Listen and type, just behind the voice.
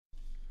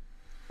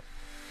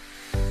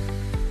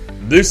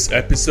This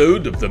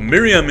episode of the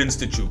Miriam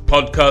Institute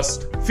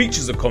podcast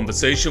features a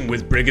conversation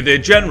with Brigadier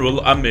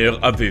General Amir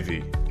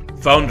Avivi,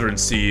 founder and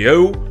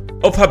CEO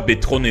of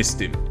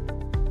Habitronistim.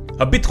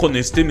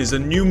 Habitronistim is a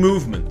new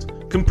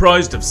movement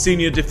comprised of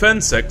senior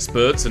defense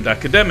experts and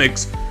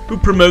academics who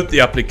promote the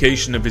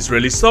application of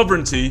Israeli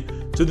sovereignty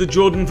to the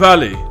Jordan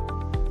Valley.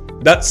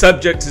 That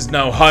subject is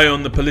now high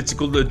on the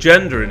political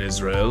agenda in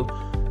Israel,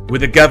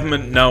 with a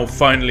government now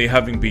finally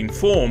having been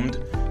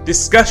formed.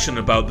 Discussion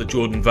about the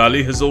Jordan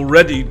Valley has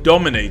already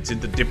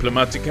dominated the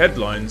diplomatic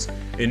headlines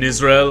in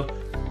Israel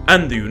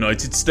and the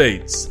United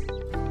States.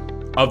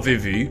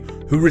 Avivi,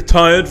 who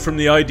retired from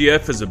the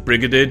IDF as a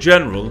brigadier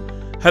general,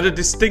 had a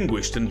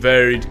distinguished and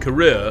varied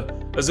career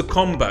as a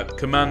combat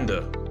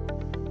commander.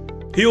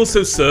 He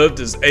also served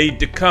as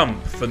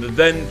aide-de-camp for the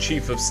then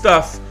Chief of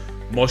Staff,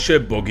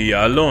 Moshe Bogi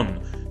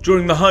Ya'alon,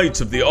 during the height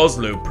of the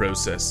Oslo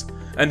process,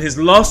 and his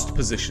last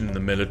position in the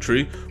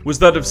military was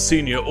that of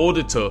senior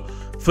auditor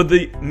for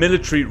the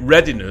military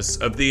readiness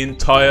of the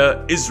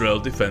entire Israel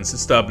defense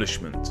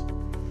establishment.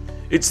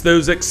 It's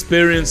those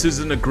experiences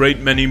and a great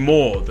many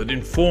more that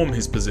inform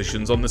his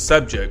positions on the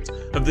subject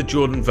of the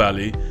Jordan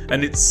Valley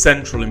and its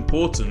central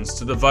importance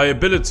to the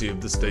viability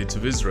of the State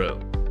of Israel.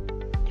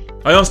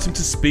 I asked him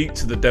to speak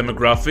to the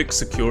demographic,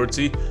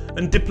 security,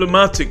 and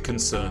diplomatic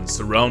concerns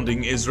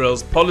surrounding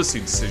Israel's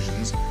policy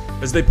decisions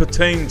as they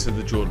pertain to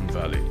the Jordan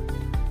Valley,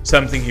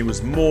 something he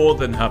was more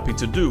than happy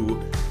to do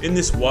in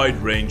this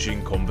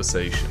wide-ranging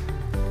conversation.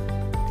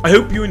 I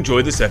hope you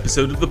enjoy this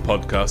episode of the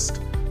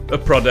podcast, a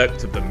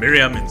product of the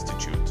Miriam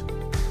Institute.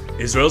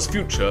 Israel's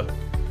future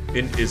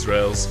in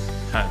Israel's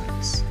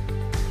hands.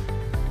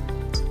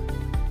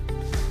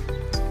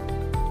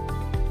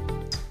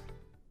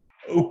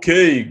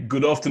 Okay,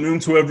 good afternoon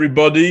to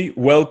everybody.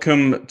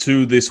 Welcome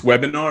to this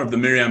webinar of the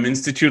Miriam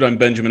Institute. I'm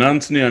Benjamin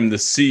Anthony. I'm the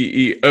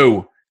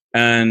CEO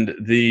and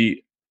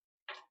the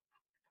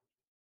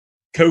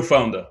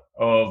co-founder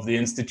of the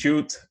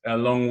Institute,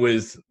 along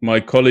with my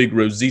colleague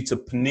Rosita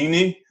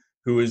Panini,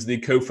 who is the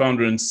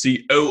co-founder and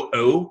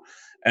COO.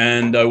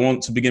 And I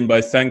want to begin by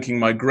thanking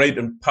my great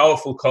and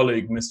powerful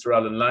colleague, Mr.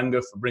 Alan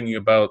Langer, for bringing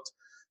about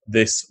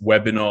this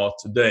webinar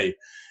today.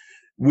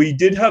 We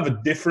did have a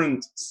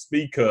different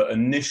speaker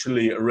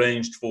initially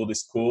arranged for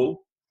this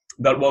call.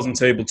 That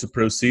wasn't able to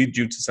proceed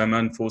due to some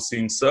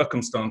unforeseen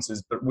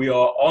circumstances, but we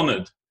are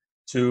honored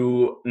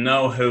to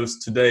now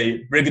host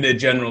today Brigadier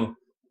General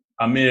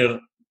Amir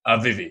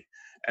Avivi.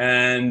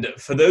 And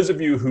for those of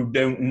you who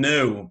don't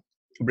know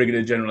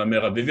Brigadier General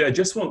Amir Avivi, I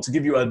just want to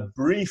give you a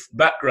brief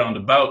background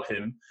about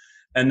him,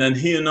 and then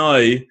he and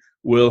I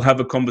will have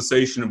a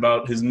conversation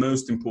about his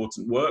most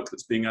important work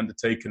that's being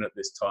undertaken at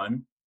this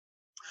time.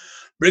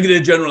 Brigadier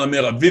General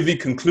Amir Avivi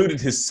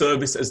concluded his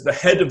service as the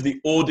head of the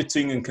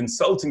auditing and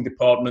consulting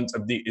department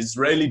of the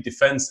Israeli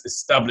Defense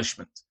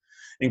Establishment,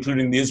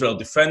 including the Israel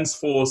Defense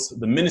Force,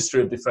 the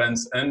Ministry of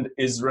Defense, and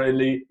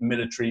Israeli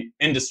military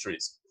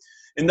industries.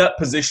 In that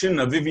position,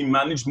 Avivi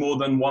managed more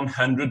than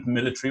 100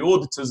 military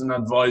auditors and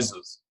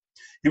advisors.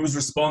 He was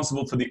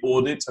responsible for the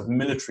audit of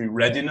military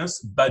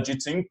readiness,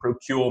 budgeting,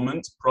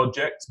 procurement,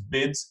 projects,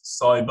 bids,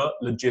 cyber,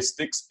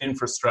 logistics,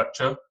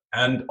 infrastructure,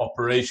 and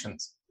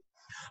operations.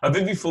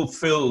 Avivi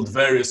fulfilled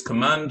various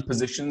command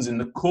positions in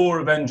the Corps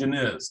of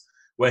Engineers,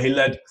 where he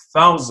led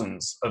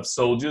thousands of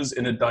soldiers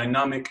in a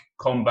dynamic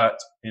combat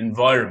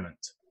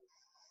environment.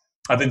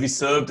 Avivi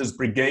served as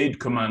brigade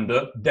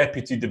commander,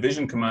 deputy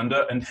division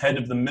commander, and head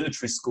of the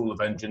military school of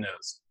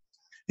engineers.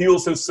 He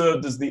also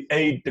served as the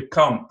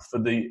aide-de-camp for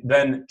the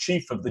then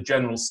chief of the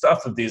general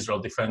staff of the Israel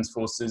Defense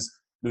Forces,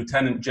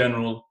 Lieutenant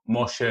General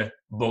Moshe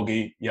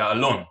Bogi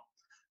Ya'alon,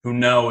 who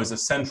now is a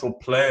central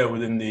player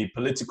within the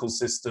political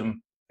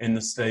system in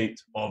the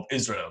state of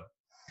Israel.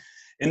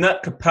 In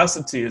that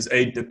capacity as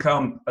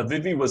aide-de-camp,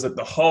 Avivi was at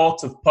the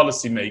heart of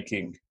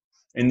policymaking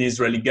in the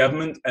Israeli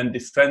government and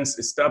defense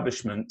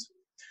establishment.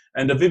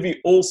 And Avivi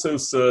also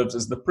serves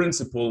as the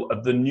principal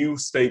of the New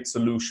State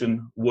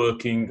Solution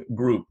Working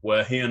Group,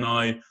 where he and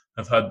I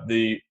have had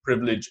the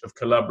privilege of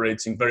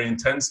collaborating very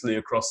intensely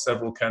across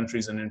several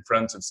countries and in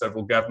front of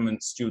several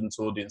governments, students,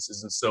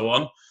 audiences, and so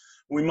on.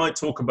 We might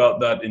talk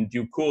about that in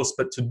due course,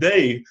 but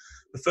today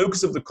the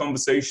focus of the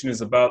conversation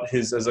is about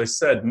his, as I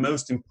said,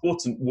 most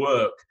important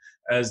work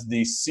as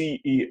the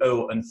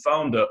CEO and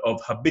founder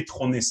of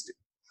Habitronistim.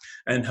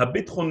 And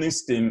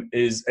Habitronistim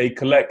is a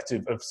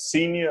collective of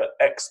senior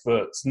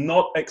experts,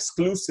 not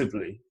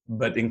exclusively,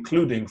 but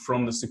including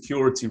from the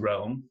security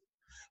realm,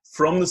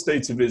 from the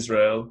State of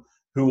Israel,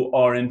 who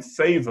are in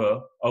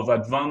favor of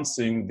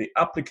advancing the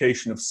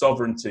application of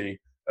sovereignty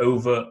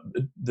over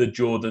the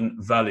Jordan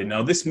Valley.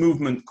 Now, this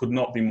movement could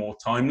not be more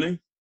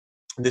timely.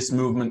 This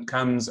movement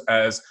comes,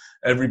 as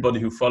everybody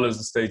who follows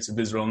the State of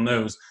Israel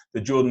knows,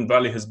 the Jordan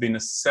Valley has been a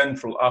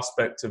central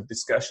aspect of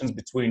discussions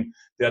between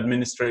the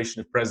administration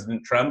of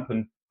President Trump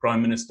and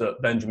Prime Minister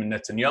Benjamin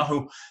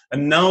Netanyahu.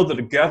 And now that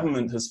a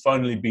government has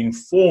finally been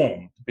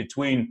formed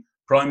between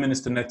Prime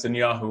Minister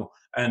Netanyahu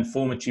and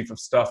former Chief of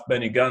Staff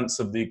Benny Gantz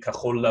of the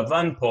Kachol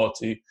Lavan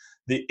party,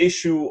 the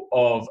issue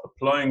of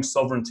applying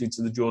sovereignty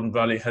to the Jordan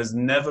Valley has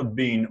never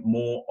been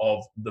more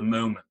of the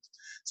moment.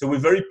 So we're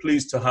very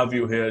pleased to have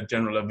you here,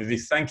 General Avivi.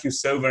 Thank you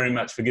so very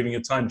much for giving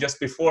your time. Just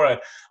before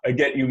I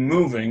get you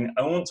moving,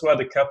 I want to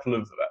add a couple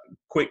of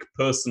quick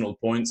personal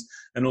points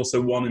and also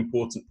one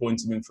important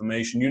point of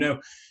information. You know,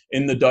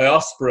 in the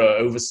diaspora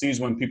overseas,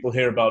 when people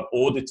hear about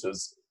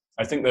auditors,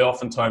 I think they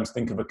oftentimes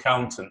think of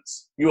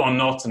accountants. You are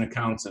not an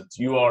accountant.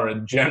 You are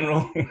a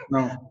general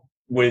No.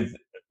 with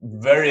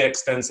very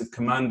extensive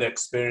command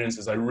experience.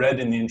 As I read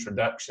in the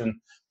introduction,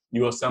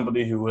 you are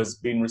somebody who has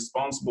been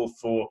responsible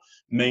for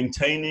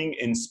maintaining,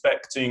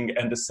 inspecting,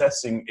 and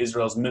assessing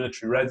Israel's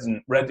military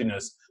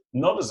readiness,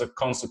 not as a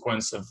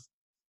consequence of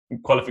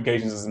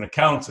qualifications as an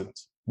accountant,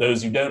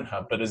 those you don't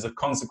have, but as a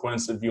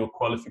consequence of your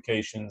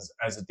qualifications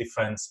as a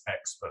defense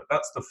expert.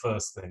 That's the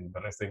first thing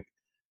that I think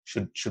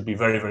should be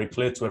very, very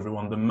clear to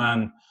everyone, the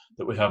man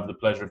that we have the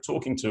pleasure of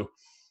talking to.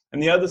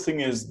 And the other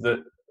thing is that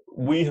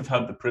we have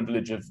had the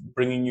privilege of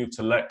bringing you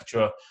to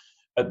lecture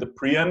at the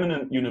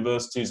preeminent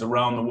universities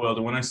around the world.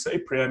 And when I say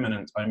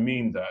preeminent, I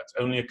mean that.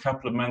 Only a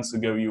couple of months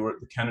ago, you were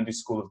at the Kennedy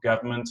School of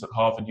Government at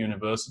Harvard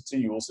University.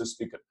 You also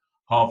speak at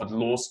Harvard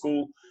Law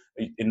School.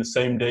 In the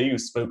same day, you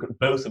spoke at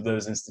both of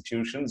those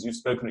institutions. You've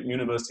spoken at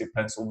University of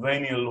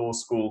Pennsylvania Law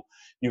School.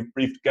 You've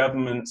briefed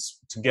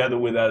governments together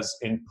with us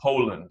in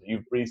Poland.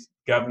 You've briefed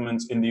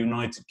governments in the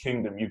United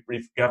Kingdom. You've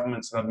briefed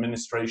governments and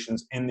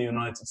administrations in the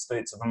United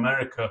States of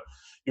America.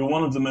 You're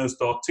one of the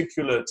most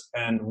articulate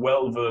and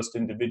well-versed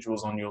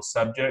individuals on your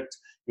subject.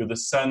 You're the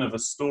son of a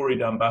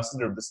storied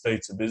ambassador of the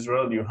State of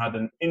Israel. You had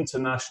an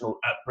international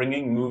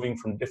upbringing, moving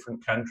from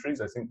different countries.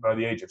 I think by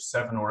the age of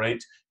 7 or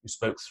 8, you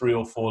spoke 3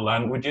 or 4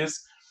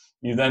 languages.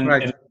 You then,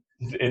 right,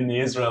 in the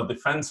Israel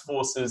Defense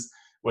Forces,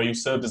 where you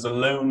served as a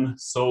lone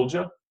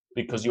soldier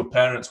because your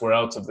parents were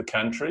out of the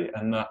country,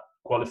 and that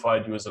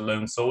qualified you as a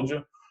lone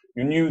soldier.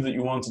 You knew that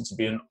you wanted to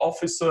be an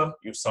officer.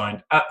 You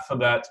signed up for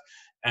that.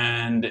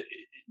 And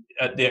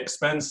at the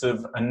expense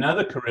of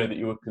another career that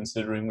you were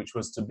considering, which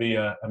was to be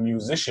a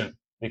musician,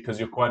 because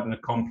you're quite an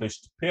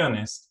accomplished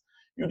pianist,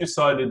 you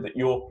decided that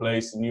your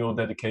place and your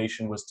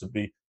dedication was to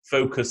be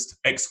focused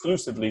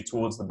exclusively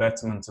towards the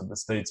betterment of the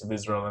State of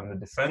Israel and the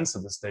defense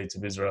of the State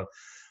of Israel.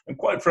 And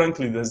quite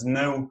frankly, there's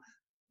no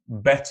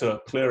better,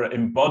 clearer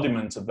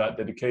embodiment of that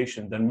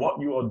dedication than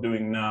what you are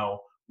doing now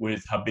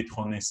with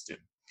Habithonistim.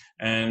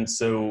 And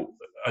so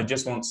I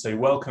just want to say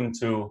welcome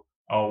to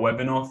our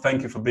webinar.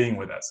 Thank you for being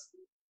with us.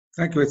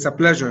 Thank you. It's a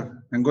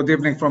pleasure. And good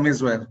evening from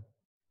Israel.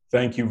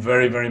 Thank you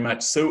very, very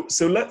much. So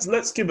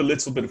let's give a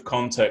little bit of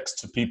context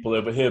to people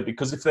over here,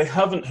 because if they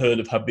haven't heard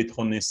of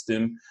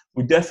Habithonistim,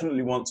 we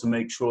definitely want to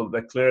make sure that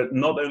they're clear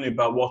not only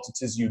about what it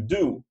is you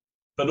do,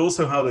 but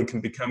also how they can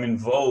become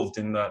involved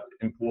in that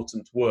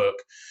important work.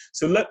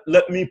 So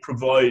let me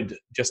provide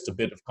just a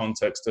bit of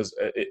context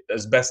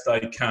as best I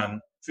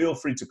can. Feel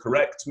free to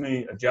correct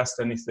me, adjust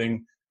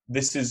anything.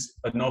 This is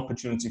an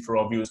opportunity for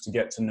our viewers to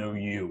get to know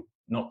you,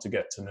 not to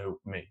get to know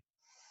me.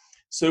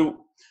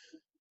 So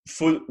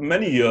for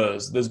many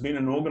years, there's been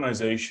an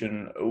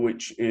organization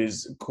which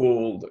is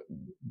called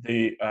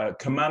the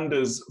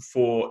Commanders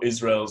for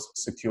Israel's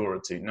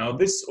Security. Now,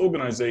 this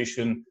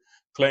organization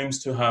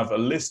claims to have a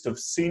list of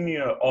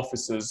senior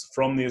officers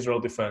from the Israel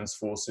Defense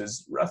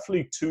Forces,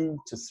 roughly 200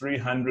 to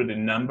 300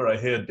 in number. I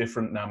hear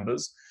different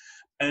numbers.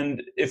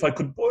 And if I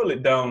could boil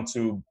it down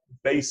to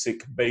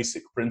basic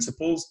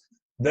principles,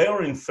 they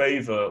are in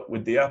favor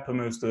with the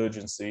uppermost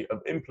urgency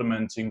of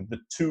implementing the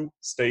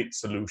two-state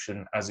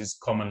solution as is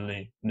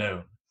commonly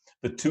known.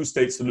 The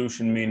two-state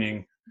solution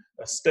meaning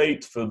a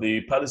state for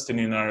the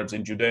Palestinian Arabs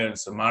in Judea and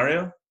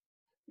Samaria,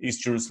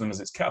 East Jerusalem as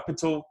its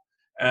capital,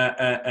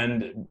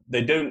 and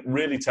they don't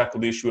really tackle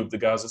the issue of the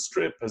Gaza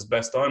Strip as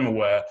best I'm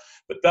aware,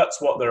 but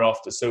that's what they're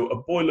after. So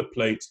a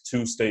boilerplate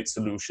two-state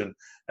solution.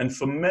 And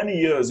for many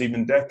years,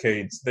 even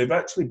decades, they've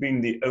actually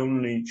been the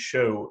only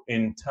show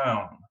in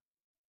town.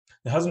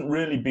 There hasn't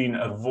really been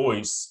a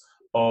voice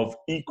of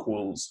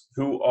equals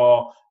who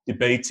are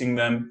debating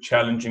them,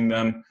 challenging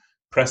them,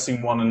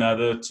 pressing one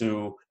another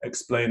to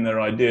explain their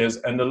ideas.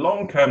 And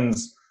along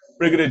comes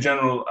Brigadier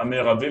General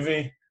Amir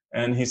Avivi,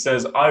 and he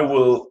says, I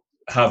will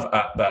have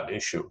at that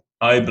issue.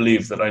 I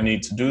believe that I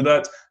need to do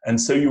that. And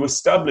so you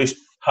established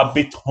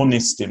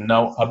Habithonistim.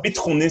 Now,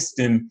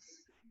 Habithonistim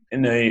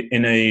in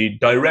a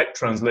direct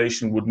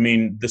translation would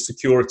mean the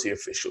security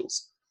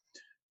officials.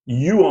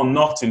 You are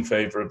not in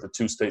favor of the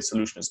two-state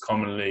solution as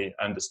commonly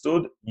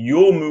understood.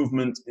 Your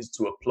movement is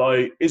to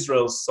apply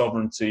Israel's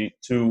sovereignty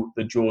to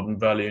the Jordan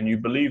Valley, and you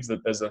believe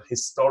that there's a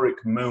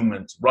historic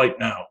moment right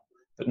now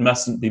that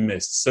mustn't be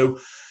missed. So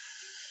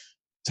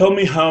tell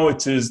me how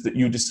it is that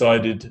you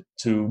decided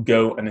to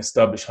go and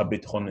establish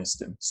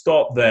Habithonistim.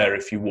 Start there,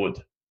 if you would.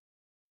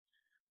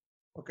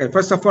 Okay,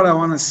 first of all, I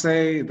want to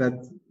say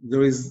that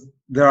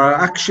there are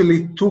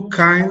actually two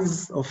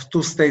kinds of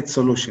two-state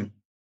solution.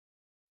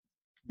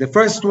 The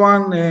first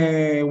one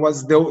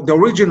was the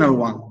original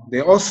one,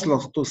 the Oslo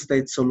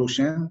two-state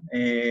solution,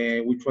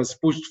 which was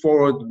pushed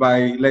forward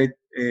by late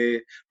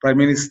Prime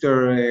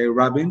Minister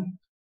Rabin.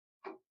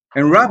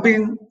 And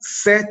Rabin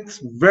set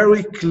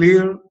very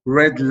clear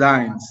red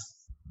lines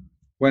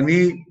when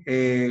he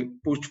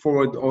pushed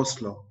forward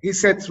Oslo. He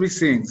said three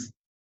things.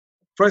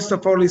 First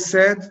of all, he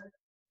said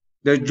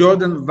the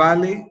Jordan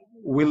Valley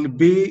will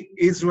be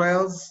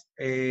Israel's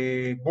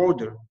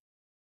border.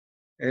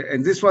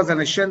 And this was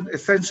an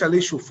essential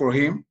issue for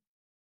him.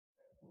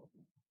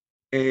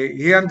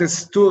 He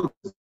understood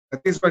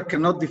that Israel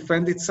cannot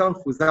defend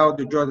itself without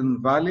the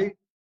Jordan Valley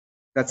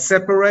that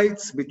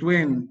separates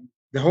between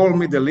the whole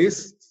Middle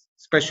East,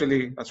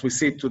 especially as we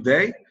see it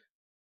today,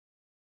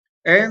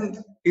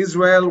 and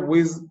Israel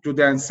with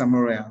Judea and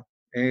Samaria.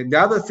 The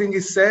other thing he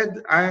said,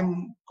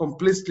 I'm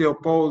completely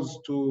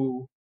opposed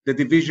to the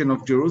division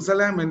of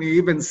Jerusalem, and he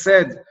even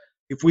said,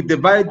 if we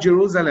divide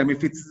Jerusalem, if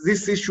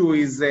this issue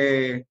is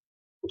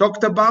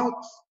talked about,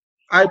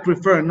 I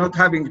prefer not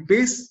having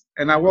peace,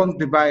 and I won't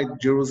divide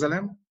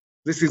Jerusalem.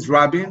 This is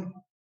Rabin.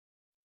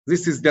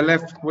 This is the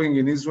left wing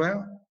in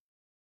Israel.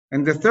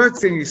 And the third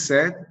thing he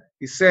said,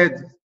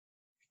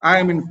 I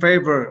am in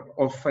favor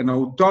of an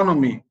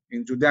autonomy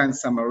in Judea and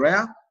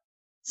Samaria,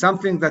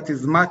 something that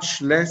is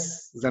much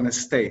less than a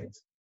state.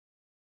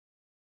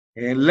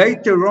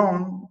 Later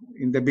on,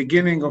 in the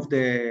beginning of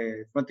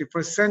the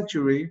 21st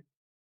century,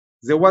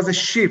 there was a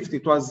shift.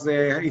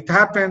 It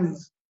happened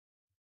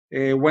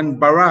when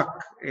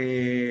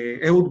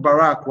Ehud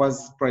Barak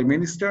was prime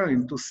minister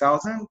in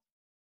 2000.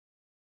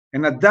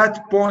 And at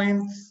that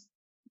point,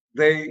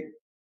 they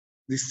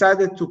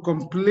decided to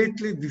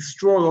completely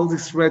destroy all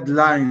these red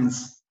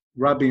lines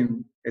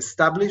Rabin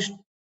established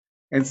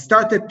and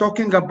started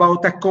talking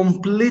about a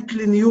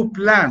completely new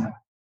plan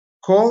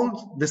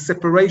called the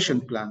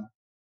separation plan.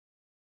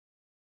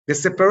 The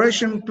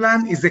separation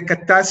plan is a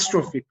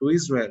catastrophe to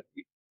Israel.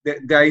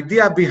 The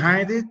idea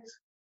behind it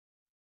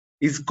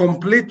is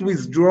complete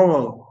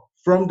withdrawal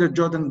from the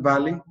Jordan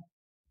Valley,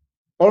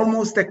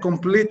 almost a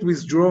complete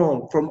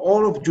withdrawal from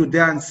all of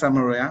Judea and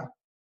Samaria.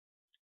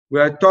 We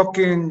are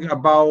talking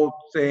about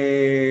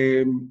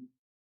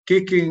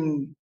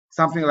kicking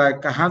something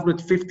like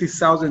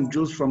 150,000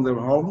 Jews from their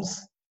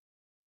homes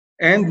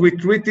and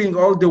retreating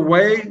all the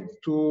way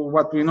to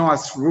what we know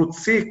as Route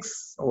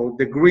 6 or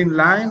the Green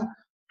Line,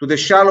 to the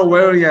shallow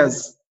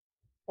areas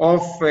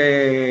of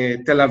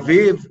Tel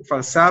Aviv,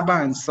 Kfar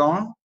Saba, and so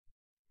on.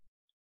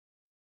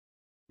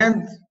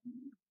 And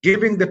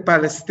giving the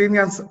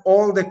Palestinians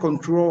all the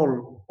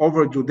control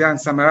over Judea and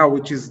Samaria,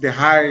 which is the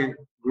high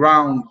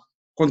ground,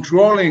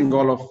 controlling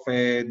all of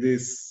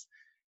this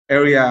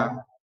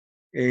area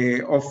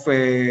of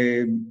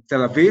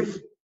Tel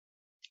Aviv,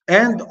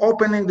 and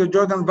opening the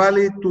Jordan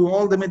Valley to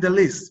all the Middle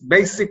East,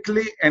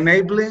 basically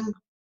enabling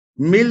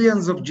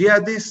millions of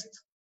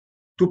jihadists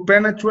to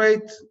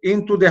penetrate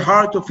into the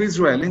heart of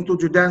Israel, into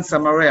Judea and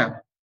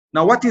Samaria.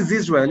 Now, what is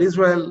Israel?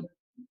 Israel,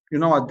 you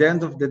know, at the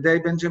end of the day,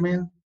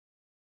 Benjamin,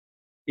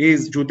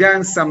 is Judea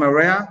and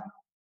Samaria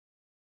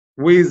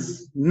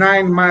with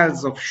 9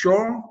 miles of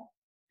shore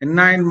and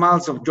 9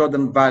 miles of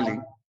Jordan Valley.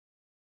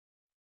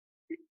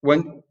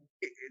 When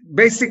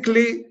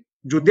basically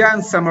Judea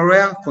and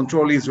Samaria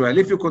control Israel.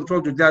 If you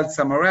control Judea and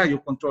Samaria, you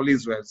control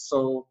Israel.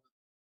 So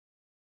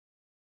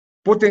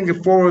pushing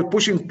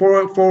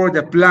forward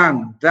a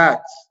plan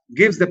that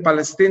gives the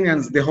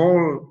Palestinians the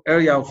whole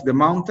area of the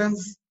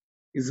mountains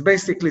is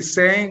basically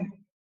saying,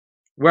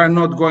 we are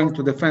not going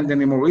to defend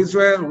anymore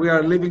Israel, we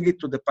are leaving it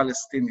to the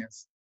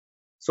Palestinians.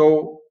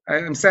 So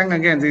I'm saying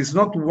again, there is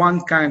not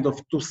one kind of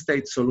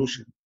two-state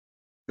solution.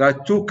 There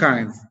are two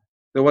kinds.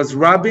 There was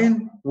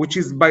Rabin, which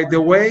is, by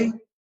the way,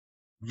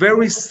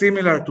 very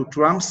similar to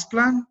Trump's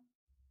plan,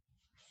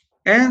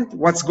 and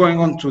what's going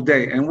on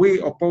today. And we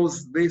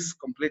oppose this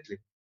completely.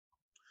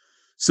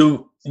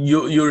 So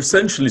you're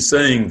essentially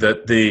saying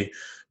that the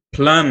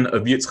plan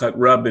of Yitzhak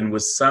Rabin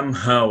was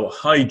somehow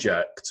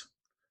hijacked,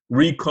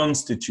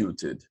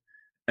 reconstituted,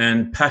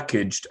 and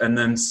packaged, and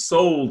then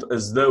sold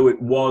as though it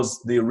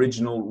was the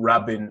original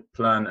Rabin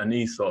plan and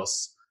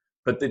ethos,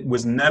 but it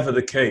was never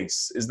the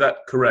case. Is that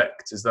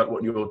correct? Is that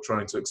what you're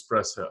trying to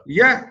express here?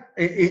 Yeah,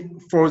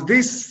 for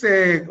this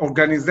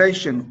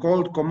organization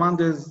called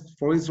Commanders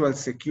for Israel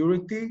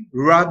Security,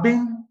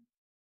 Rabin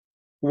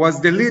was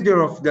the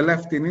leader of the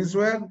left in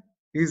Israel.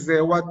 He's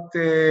what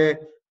they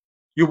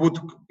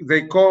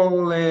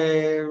call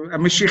a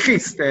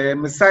Mashiachist, a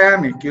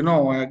messianic, you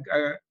know, a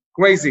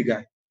crazy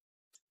guy.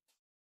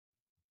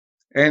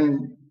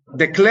 And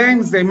the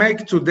claims they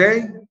make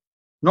today,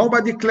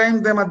 nobody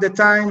claimed them at the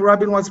time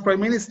Rabin was prime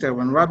minister.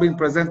 When Rabin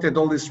presented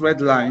all these red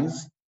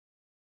lines,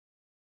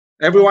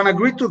 everyone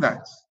agreed to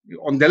that.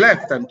 On the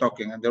left, I'm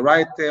talking, and the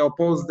right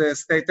opposed the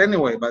state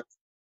anyway, but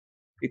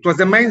it was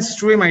a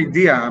mainstream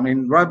idea. I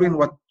mean,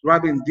 what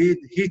Rabin did,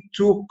 he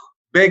took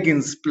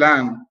Begin's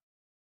plan,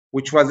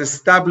 which was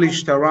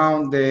established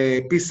around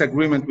the peace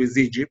agreement with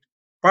Egypt.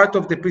 Part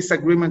of the peace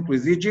agreement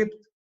with Egypt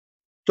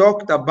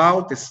talked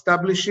about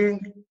establishing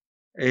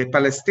a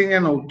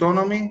Palestinian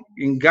autonomy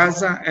in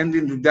Gaza and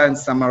in Judea and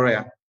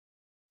Samaria.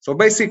 So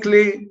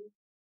basically,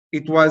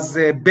 it was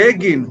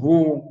Begin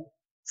who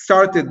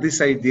started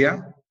this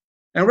idea.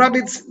 And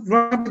Rabin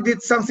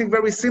did something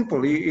very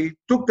simple. He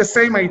took the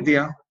same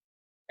idea,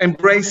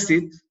 embraced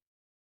it.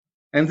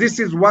 And this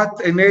is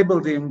what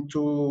enabled him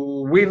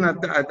to win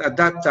at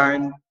that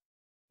time.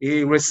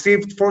 He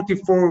received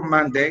 44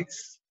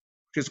 mandates,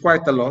 which is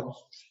quite a lot,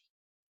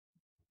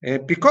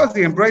 because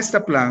he embraced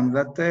a plan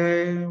that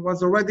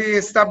was already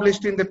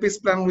established in the peace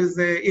plan with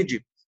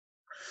Egypt.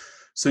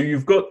 So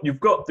you've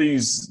got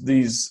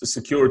these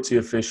security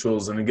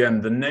officials, and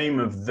again, the name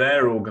of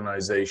their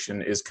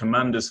organization is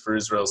Commanders for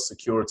Israel's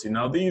Security.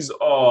 Now, these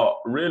are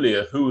really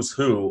a who's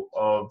who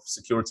of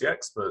security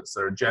experts.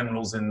 There are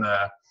generals in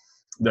there.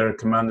 There are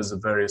commanders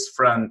of various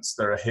fronts.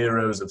 There are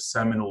heroes of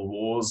seminal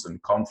wars and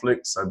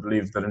conflicts. I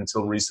believe that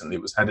until recently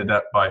it was headed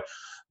up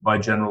by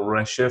General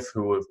Reshef,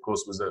 who of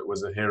course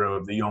was a hero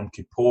of the Yom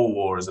Kippur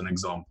War, as an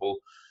example.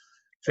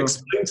 Sure.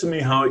 Explain to me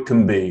how it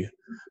can be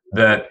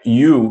that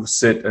you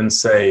sit and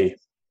say,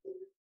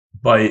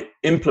 by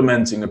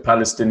implementing a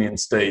Palestinian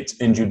state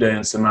in Judea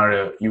and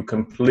Samaria, you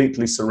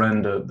completely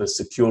surrender the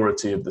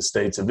security of the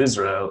state of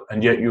Israel,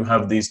 and yet you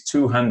have these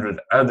 200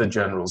 other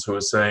generals who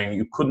are saying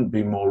you couldn't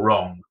be more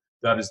wrong.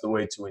 That is the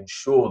way to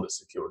ensure the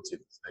security of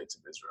the state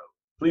of Israel.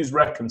 Please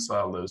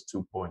reconcile those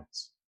 2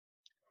 points.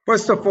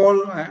 First of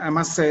all, I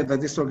must say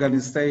that this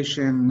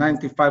organization,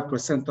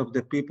 95% of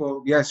the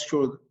people, yes,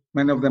 sure,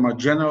 many of them are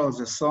generals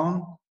and so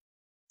on.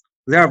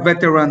 They are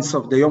veterans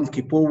of the Yom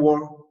Kippur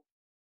War,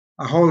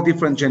 a whole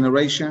different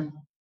generation,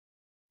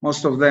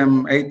 most of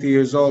them 80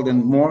 years old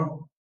and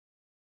more.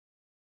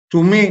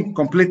 To me,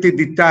 completely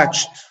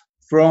detached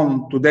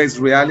from today's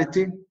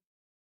reality.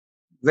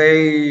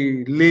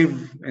 They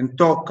live and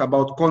talk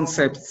about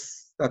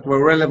concepts that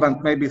were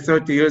relevant maybe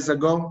 30 years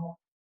ago,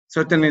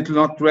 certainly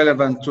not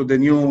relevant to the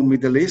new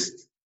Middle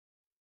East.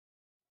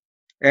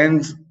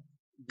 And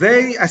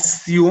they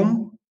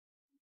assume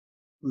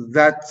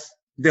that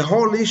the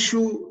whole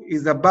issue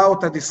is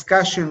about a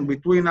discussion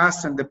between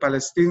us and the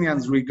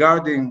Palestinians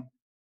regarding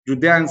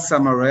Judea and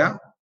Samaria.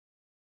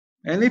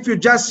 And if you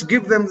just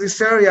give them this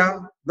area,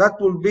 that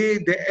will be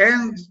the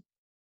end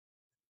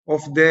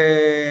of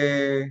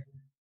the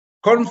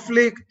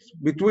conflict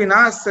between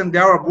us and the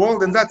Arab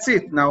world, and that's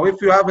it. Now,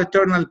 if you have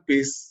eternal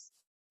peace,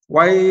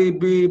 why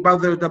be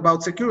bothered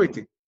about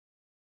security?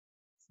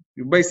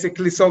 You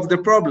basically solve the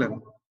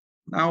problem.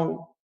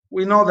 Now,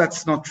 we know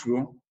that's not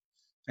true,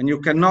 and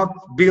you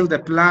cannot build a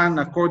plan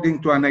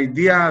according to an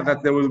idea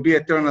that there will be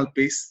eternal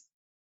peace,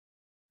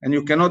 and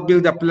you cannot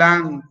build a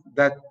plan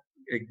that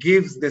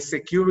gives the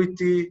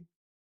security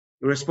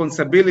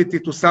responsibility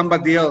to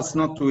somebody else,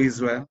 not to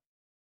Israel.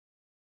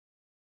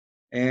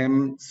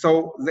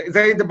 So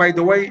they, by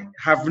the way,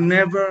 have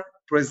never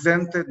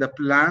presented a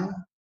plan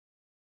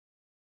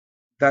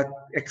that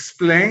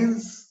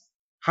explains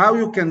how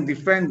you can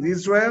defend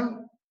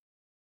Israel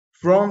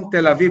from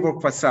Tel Aviv or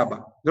Kfar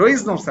Saba. There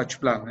is no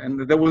such plan,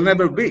 and there will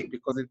never be,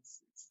 because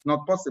it's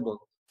not possible.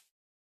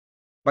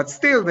 But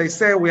still, they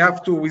say we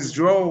have to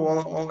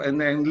withdraw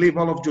and leave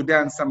all of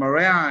Judea and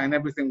Samaria, and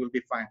everything will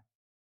be fine.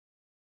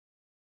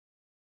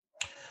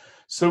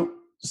 So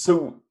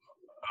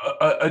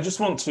I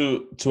just want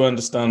to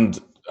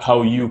understand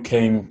how you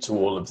came to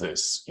all of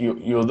this.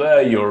 You're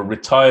there, you're a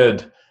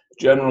retired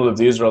general of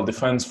the Israel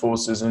Defense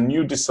Forces, and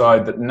you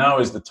decide that now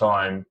is the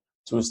time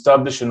to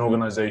establish an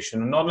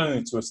organization, and not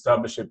only to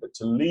establish it, but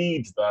to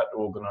lead that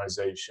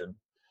organization,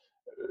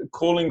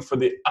 calling for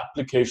the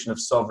application of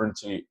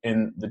sovereignty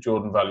in the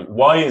Jordan Valley.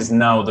 Why is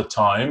now the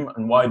time,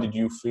 and why did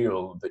you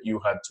feel that you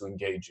had to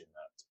engage in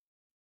that?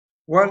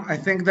 Well, I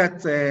think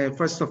that,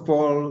 first of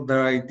all,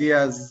 their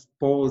ideas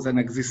pose an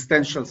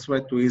existential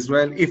threat to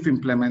Israel if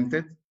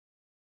implemented.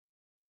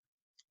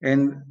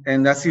 And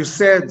as you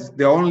said,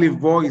 the only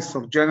voice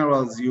of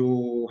generals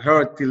you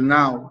heard till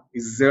now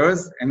is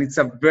theirs, and it's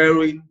a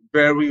very,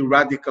 very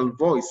radical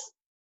voice.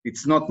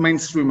 It's not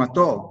mainstream at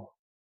all.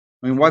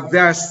 I mean, what they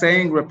are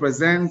saying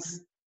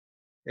represents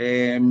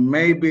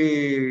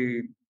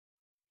maybe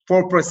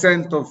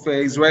 4% of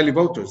Israeli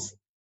voters.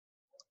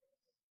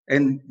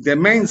 And the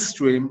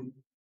mainstream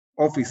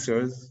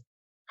officers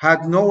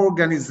had no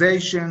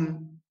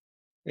organization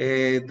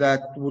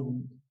that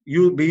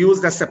would be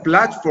used as a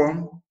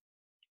platform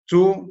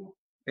to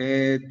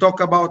talk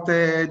about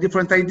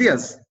different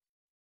ideas.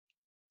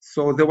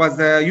 So there was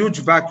a huge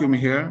vacuum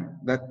here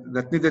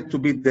that needed to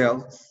be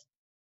dealt.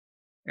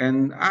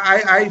 And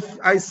I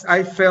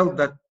felt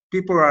that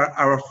people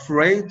are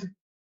afraid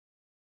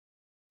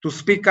to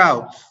speak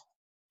out,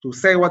 to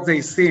say what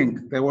they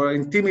think. They were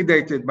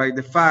intimidated by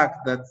the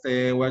fact that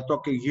we're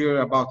talking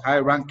here about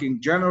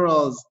high-ranking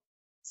generals,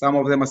 some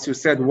of them, as you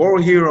said, war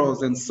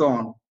heroes, and so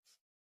on.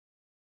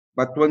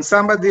 But when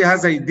somebody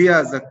has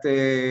ideas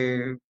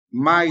that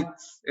might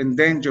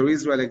endanger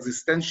Israel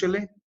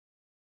existentially,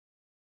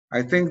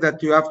 I think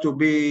that you have to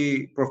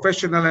be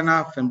professional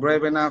enough and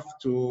brave enough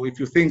to, if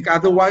you think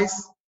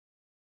otherwise,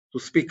 to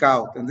speak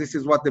out. And this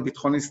is what the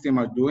Bitchonistim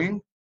are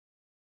doing.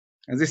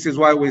 And this is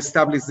why we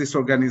established this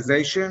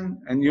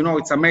organization. And you know,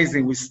 it's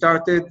amazing. We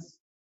started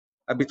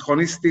a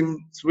Bitchonistim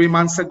 3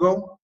 months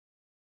ago.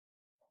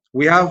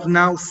 We have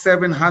now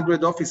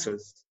 700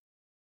 officers,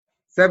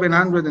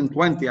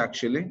 720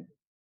 actually.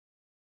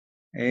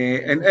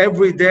 And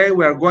every day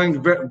we are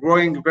growing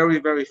very,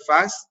 very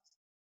fast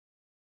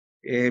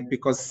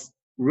because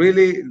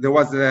really there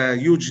was a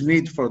huge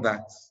need for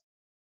that.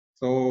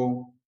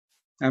 So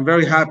I'm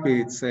very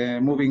happy it's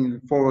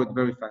moving forward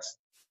very fast.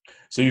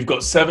 So you've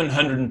got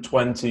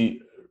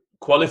 720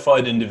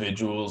 qualified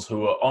individuals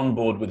who are on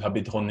board with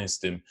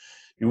Habitonistim.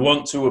 You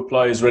want to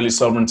apply Israeli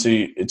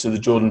sovereignty to the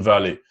Jordan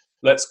Valley.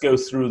 Let's go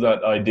through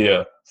that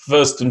idea.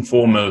 First and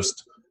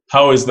foremost,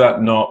 how is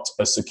that not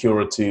a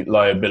security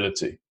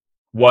liability?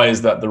 Why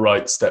is that the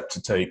right step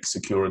to take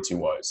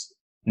security-wise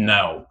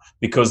now?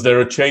 Because there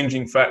are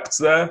changing facts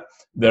there.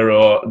 There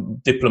are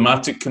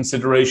diplomatic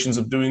considerations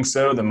of doing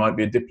so. There might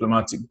be a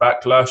diplomatic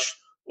backlash.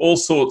 All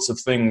sorts of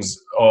things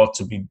are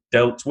to be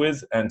dealt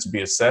with and to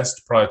be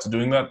assessed prior to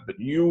doing that. But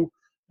you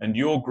and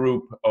your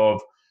group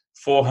of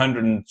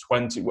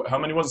 420, how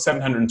many was it?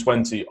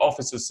 720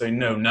 officers say,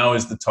 no, now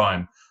is the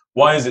time.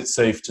 Why is it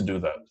safe to do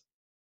that?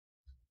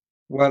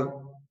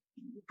 Well,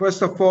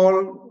 first of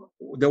all,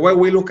 the way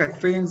we look at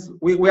things,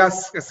 we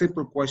ask a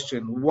simple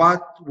question.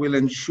 What will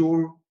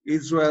ensure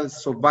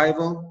Israel's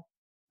survival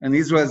and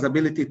Israel's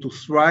ability to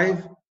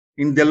thrive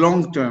in the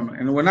long term?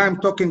 And when I'm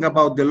talking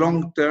about the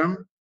long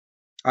term,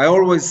 I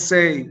always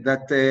say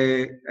that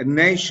a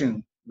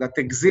nation that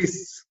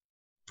exists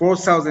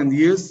 4,000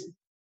 years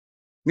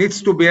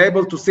needs to be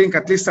able to think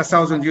at least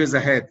 1,000 years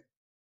ahead.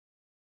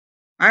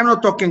 I'm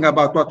not talking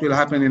about what will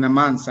happen in a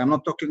month. I'm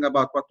not talking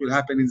about what will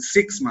happen in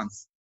 6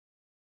 months.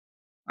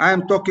 I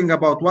am talking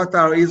about what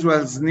are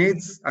Israel's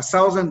needs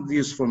 1,000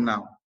 years from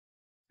now.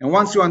 And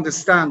once you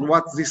understand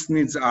what these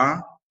needs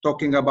are,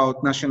 talking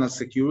about national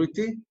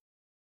security,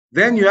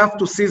 then you have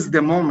to seize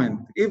the moment.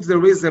 If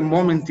there is a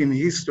moment in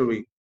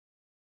history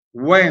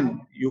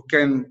when you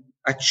can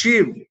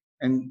achieve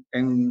and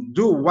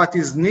do what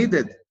is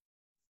needed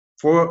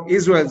for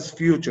Israel's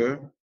future,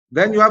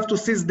 then you have to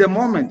seize the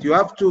moment. You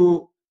have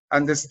to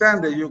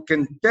understand that you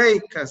can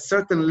take a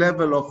certain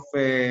level of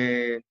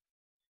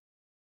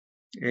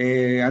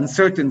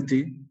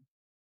uncertainty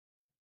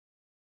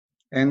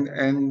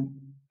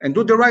and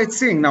do the right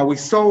thing. Now, we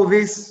saw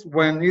this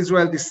when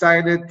Israel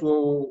decided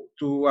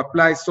to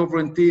apply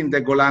sovereignty in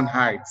the Golan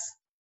Heights.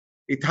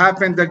 It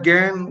happened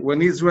again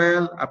when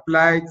Israel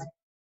applied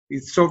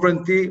its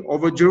sovereignty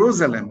over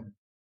Jerusalem.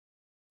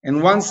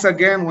 And once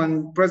again,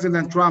 when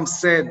President Trump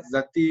said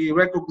that he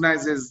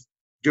recognizes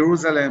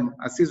Jerusalem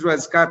as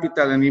Israel's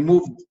capital and he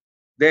moved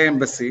the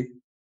embassy,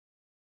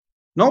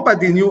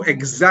 nobody knew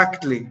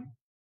exactly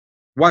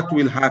what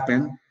will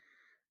happen,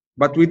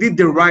 but we did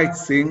the right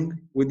thing.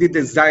 We did the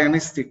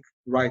Zionistic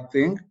right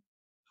thing,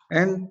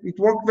 and it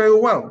worked very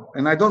well.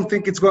 And I don't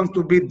think it's going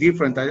to be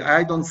different.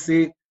 I don't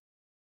see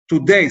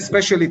today,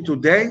 especially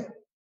today,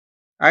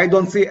 I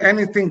don't see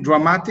anything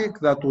dramatic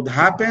that would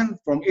happen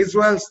from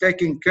Israel's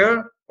taking care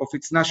of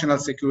its national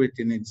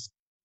security needs.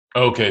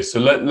 Okay, so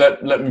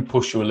let me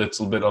push you a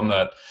little bit on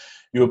that.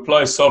 You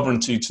apply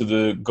sovereignty to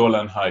the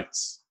Golan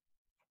Heights,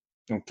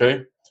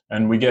 okay?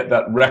 And we get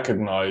that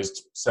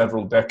recognized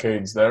several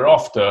decades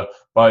thereafter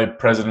by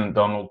President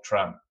Donald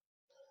Trump.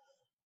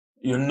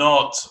 You're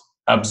not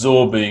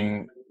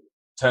absorbing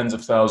tens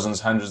of thousands,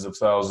 hundreds of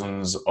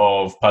thousands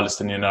of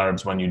Palestinian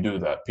Arabs when you do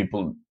that.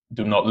 People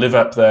do not live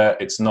up there.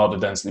 It's not a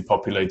densely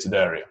populated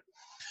area.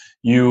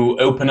 You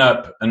open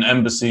up an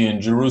embassy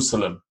in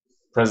Jerusalem.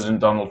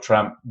 President Donald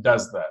Trump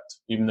does that,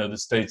 even though the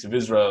state of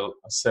Israel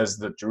says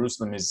that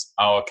Jerusalem is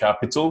our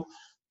capital.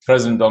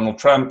 President Donald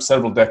Trump,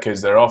 several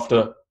decades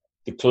thereafter,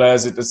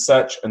 declares it as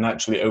such and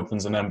actually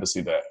opens an embassy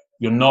there.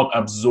 You're not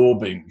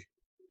absorbing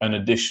an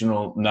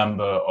additional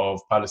number of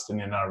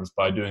Palestinian Arabs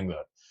by doing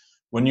that.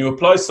 When you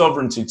apply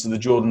sovereignty to the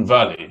Jordan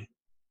Valley,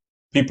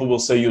 people will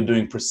say you're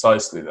doing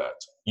precisely that.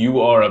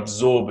 You are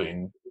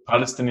absorbing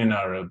Palestinian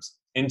Arabs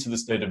into the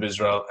state of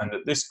Israel, and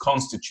that this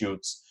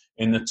constitutes,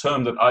 in the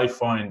term that I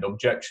find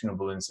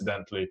objectionable,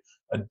 incidentally,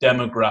 a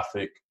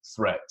demographic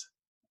threat.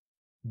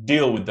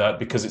 Deal with that,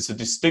 because it's a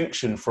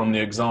distinction from the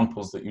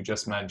examples that you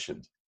just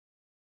mentioned.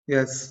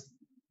 Yes.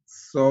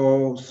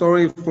 So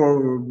sorry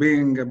for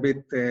being a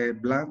bit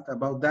blunt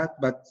about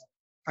that, but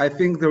I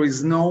think there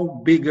is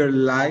no bigger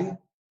lie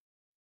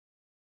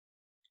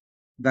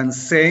than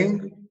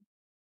saying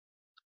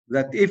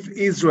that if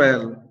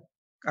Israel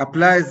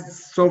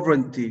applies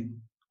sovereignty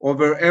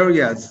over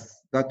areas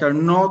that are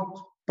not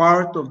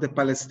part of the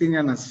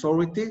Palestinian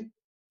Authority,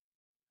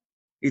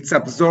 it's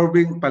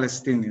absorbing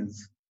Palestinians.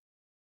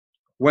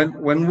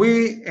 When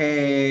we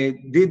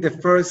did the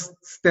first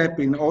step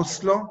in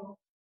Oslo,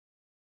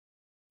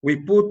 we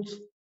put,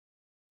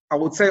 I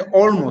would say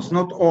almost,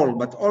 not all,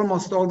 but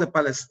almost all the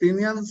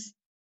Palestinians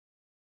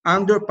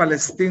under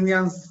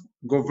Palestinians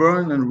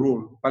govern and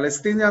rule.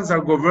 Palestinians are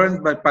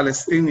governed by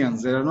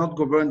Palestinians. They are not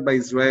governed by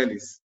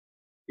Israelis.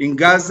 In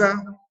Gaza,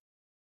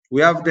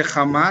 we have the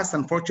Hamas,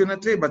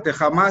 unfortunately, but the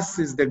Hamas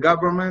is the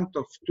government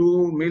of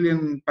 2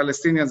 million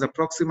Palestinians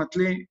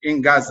approximately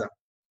in Gaza.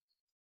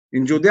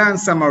 In Judea and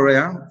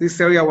Samaria,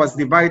 this area was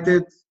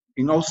divided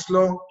in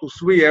Oslo to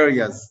 3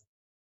 areas: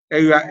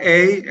 Area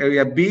A,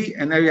 Area B,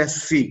 and Area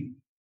C.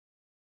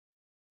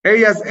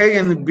 Areas A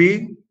and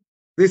B,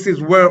 This is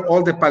where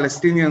all the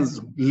Palestinians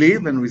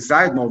live and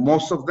reside, or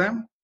most of them.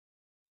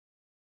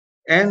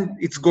 And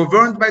it's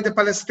governed by the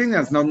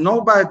Palestinians. Now,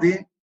 nobody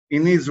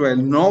in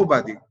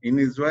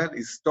Israel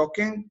is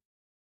talking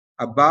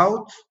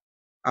about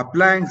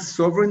applying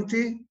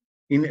sovereignty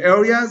in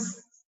areas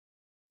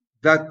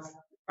that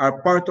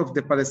are part of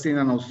the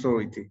Palestinian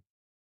Authority.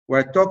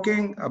 We're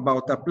talking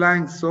about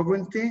applying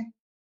sovereignty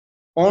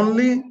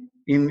only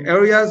in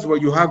areas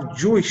where you have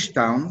Jewish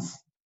towns.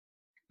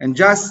 And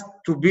just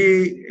to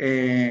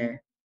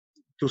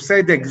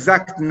say the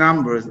exact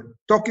numbers,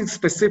 talking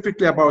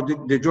specifically about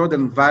the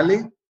Jordan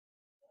Valley,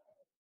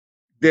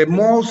 the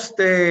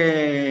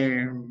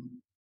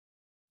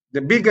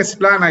biggest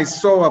plan I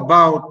saw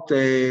about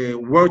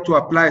where to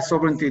apply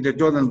sovereignty in the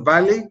Jordan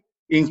Valley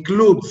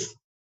includes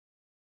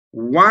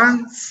one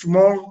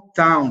small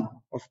town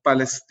of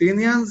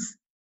Palestinians,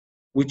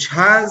 which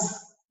has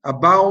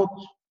about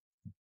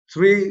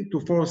 3,000 to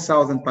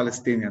 4,000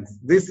 Palestinians.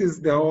 This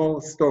is the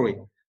whole story.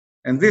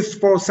 And these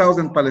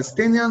 4,000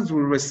 Palestinians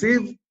will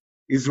receive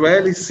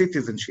Israeli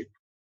citizenship.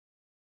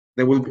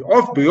 They will be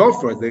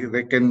offered,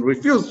 they can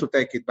refuse to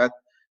take it, but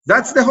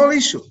that's the whole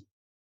issue.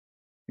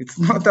 It's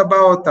not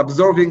about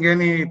absorbing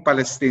any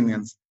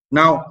Palestinians.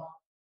 Now,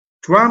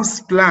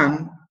 Trump's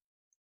plan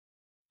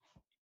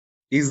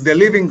is the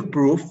living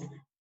proof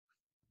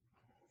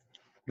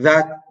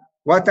that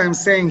what I'm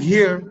saying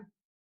here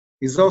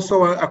is also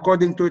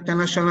according to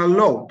international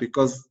law,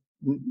 because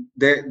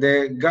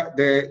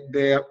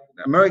the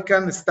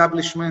American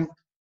establishment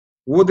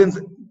wouldn't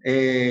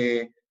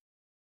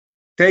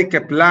take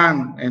a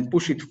plan and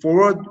push it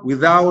forward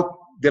without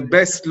the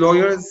best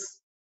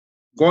lawyers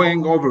going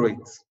over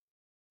it.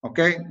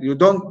 Okay, you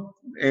don't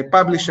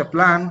publish a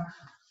plan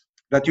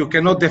that you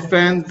cannot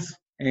defend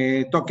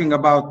talking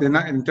about the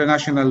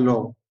international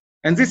law.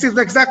 And this is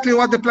exactly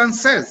what the plan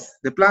says.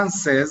 The plan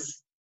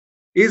says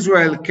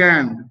Israel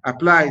can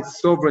apply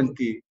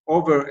sovereignty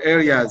over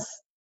areas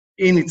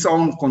in its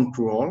own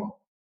control,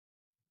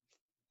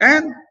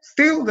 and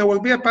still there will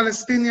be a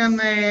Palestinian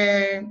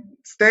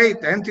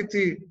state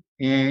entity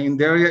in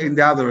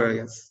the other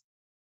areas.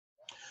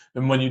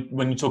 And when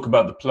you talk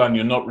about the plan,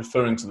 you're not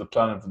referring to the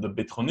plan of the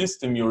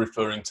Bitronistim, you're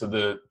referring to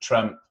the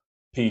Trump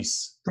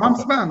peace.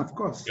 Trump's plan, of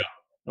course.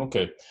 Yeah.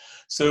 Okay.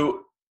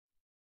 So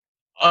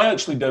I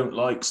actually don't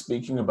like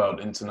speaking about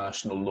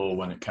international law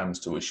when it comes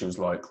to issues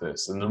like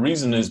this. And the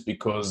reason is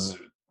because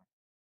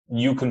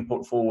you can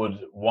put forward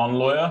one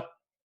lawyer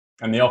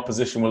and the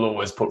opposition will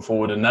always put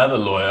forward another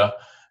lawyer.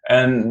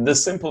 And the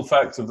simple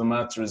fact of the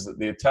matter is that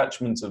the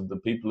attachment of the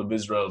people of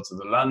Israel to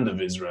the land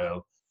of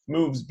Israel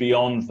moves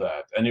beyond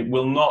that, and it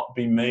will not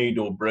be made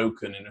or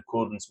broken in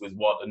accordance with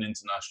what an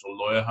international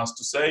lawyer has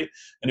to say,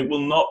 and it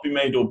will not be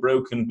made or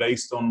broken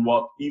based on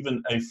what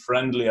even a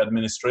friendly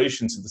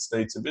administration to the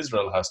state of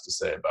Israel has to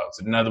say about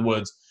it. In other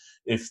words,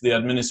 if the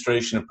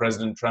administration of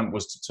President Trump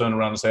was to turn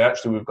around and say,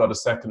 actually, we've got a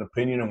second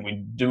opinion and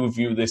we do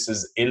view this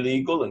as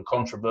illegal and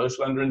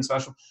controversial under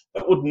international,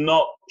 that would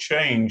not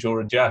change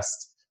or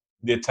adjust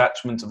the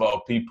attachment of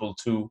our people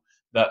to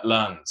that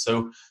land.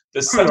 So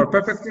there's you're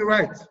perfectly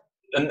right.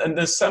 And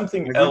there's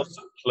something else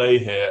at play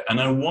here,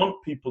 and I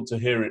want people to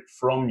hear it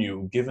from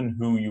you, given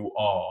who you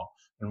are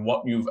and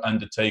what you've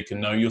undertaken.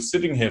 Now, you're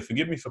sitting here,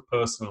 forgive me for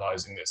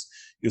personalizing this,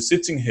 you're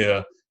sitting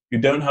here, you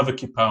don't have a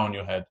kippah on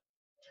your head,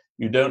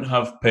 you don't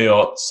have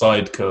peyot,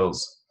 side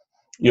curls,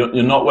 you're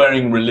not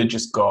wearing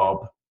religious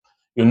garb,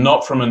 you're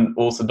not from an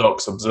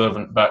Orthodox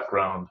observant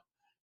background,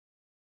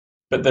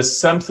 but there's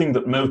something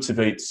that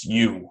motivates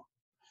you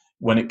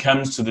when it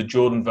comes to the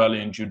Jordan Valley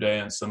and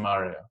Judea and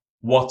Samaria.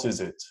 What is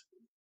it?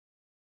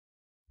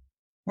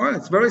 Well,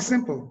 it's very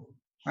simple.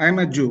 I'm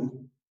a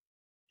Jew.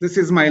 This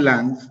is my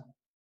land.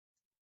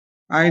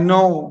 I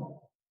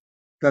know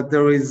that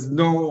there is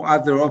no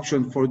other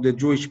option for the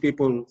Jewish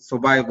people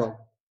survival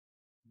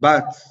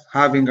but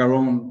having our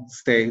own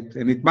state,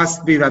 and it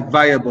must be that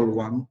viable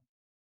one.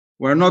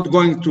 We're not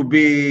going to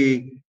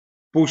be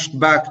pushed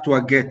back to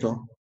a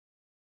ghetto.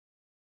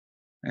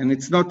 And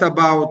it's not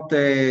about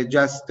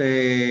just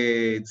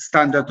a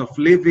standard of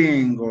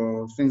living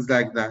or things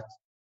like that.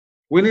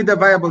 We need a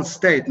viable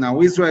state.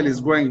 Now, Israel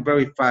is growing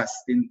very fast.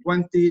 In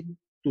 20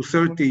 to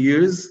 30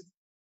 years,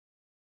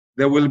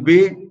 there will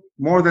be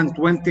more than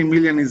 20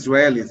 million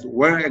Israelis.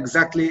 Where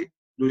exactly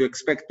do you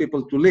expect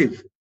people to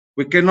live?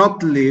 We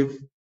cannot live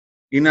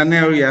in an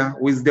area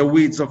with the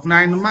width of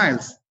 9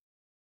 miles.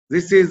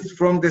 This is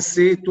from the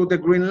sea to the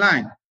Green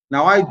Line.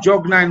 Now, I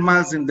jog 9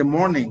 miles in the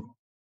morning.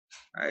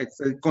 It's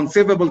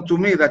conceivable to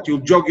me that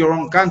you jog your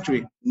own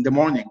country in the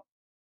morning.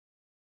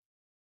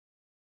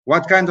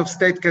 What kind of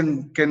state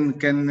can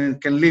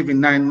live in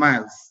 9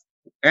 miles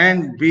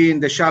and be in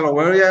the shallow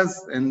areas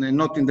and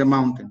not in the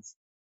mountains?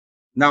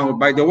 Now,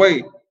 by the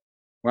way,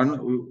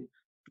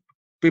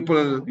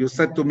 people, you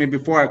said to me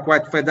before, are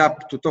quite fed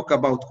up to talk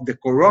about the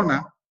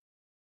corona,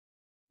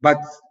 but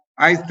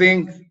I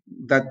think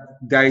that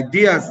the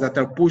ideas that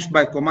are pushed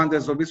by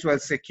commanders of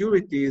Israel's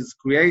security is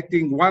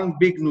creating one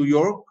big New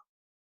York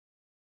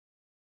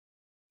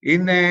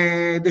in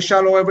the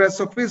shallow areas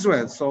of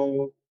Israel.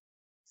 So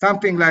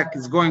something like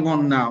is going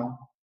on now,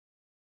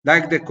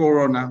 like the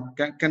corona,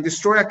 can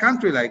destroy a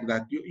country like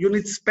that. You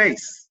need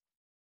space.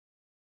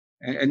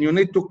 And you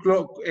need to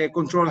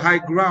control high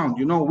ground.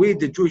 You know, we,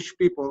 the Jewish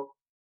people,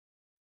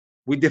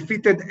 we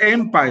defeated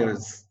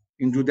empires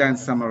in Judea and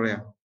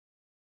Samaria.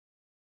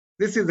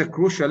 This is a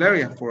crucial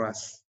area for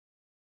us.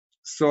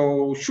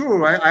 So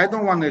sure, I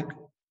don't want to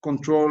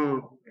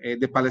control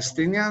the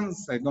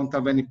Palestinians. I don't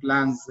have any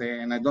plans,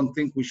 and I don't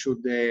think we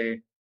should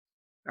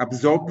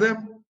absorb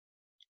them.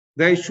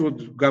 They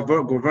should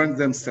govern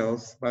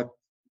themselves. But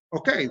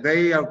okay,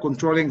 they are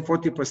controlling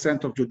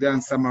 40% of Judea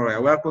and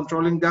Samaria. We are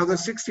controlling the other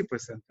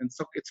 60%, and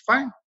so it's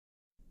fine.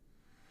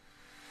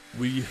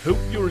 We hope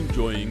you're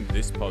enjoying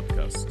this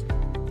podcast,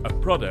 a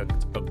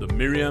product of the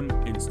Miriam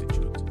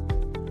Institute.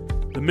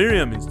 The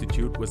Miriam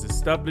Institute was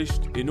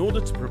established in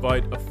order to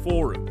provide a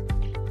forum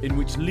in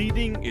which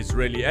leading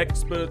Israeli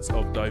experts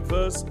of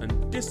diverse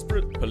and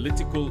disparate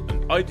political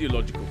and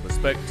ideological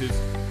perspectives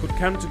could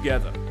come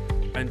together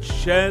and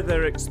share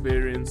their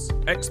experience,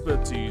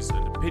 expertise,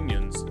 and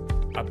opinions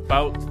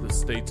about the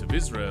state of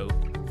Israel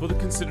for the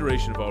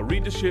consideration of our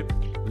readership,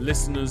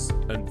 listeners,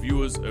 and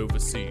viewers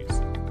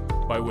overseas,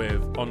 by way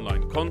of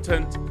online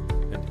content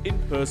and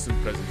in-person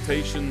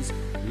presentations,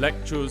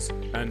 lectures,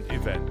 and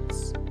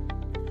events.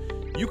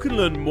 You can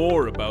learn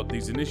more about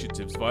these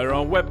initiatives via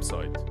our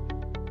website,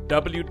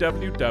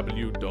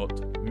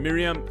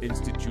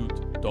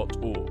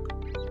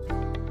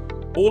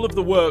 www.miriaminstitute.org. All of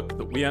the work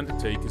that we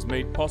undertake is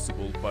made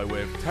possible by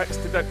way of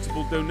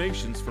tax-deductible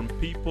donations from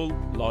people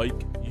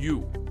like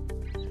you.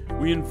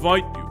 We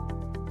invite you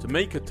to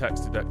make a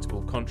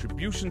tax-deductible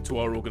contribution to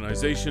our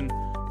organization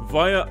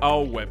via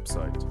our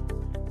website,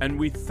 and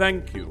we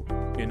thank you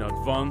in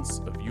advance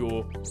of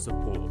your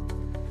support.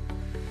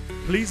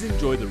 Please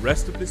enjoy the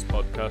rest of this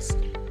podcast,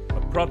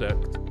 a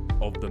product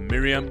of the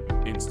Miriam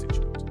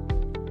Institute.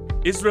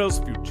 Israel's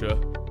future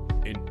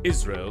in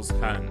Israel's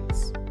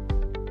hands.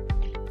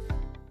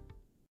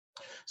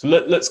 So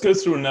let's go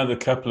through another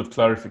couple of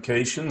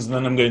clarifications, and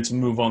then I'm going to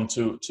move on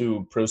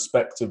to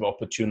prospective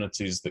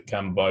opportunities that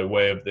come by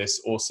way of this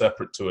or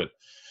separate to it.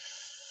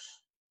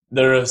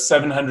 There are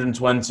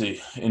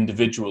 720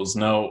 individuals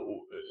now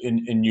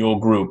in your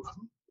group.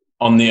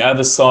 On the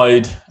other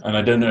side, and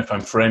I don't know if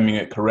I'm framing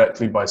it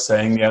correctly by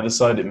saying the other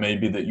side, it may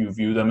be that you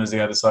view them as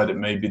the other side, it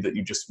may be that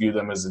you just view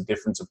them as a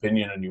different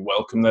opinion and you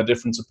welcome their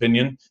different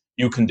opinion.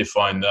 You can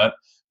define that.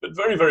 But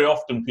very, very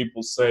often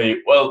people say,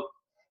 well,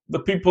 the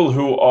people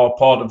who are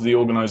part of the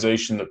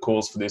organization that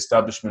calls for the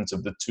establishment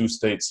of the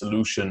two-state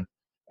solution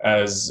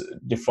as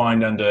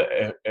defined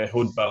under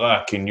Ehud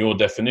Barak in your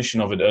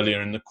definition of it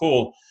earlier in the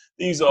call,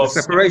 these are...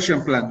 The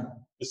separation plan.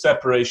 The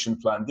separation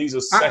plan. These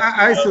are...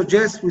 I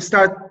suggest we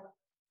start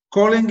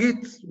calling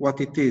it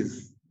what it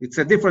is. It's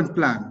a different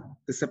plan,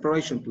 the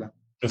separation plan.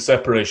 The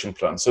separation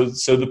plan. So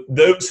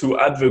those who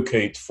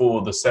advocate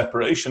for the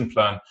separation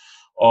plan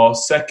are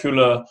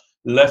secular,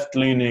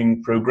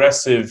 left-leaning,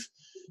 progressive,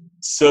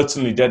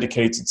 certainly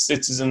dedicated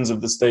citizens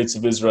of the State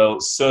of Israel,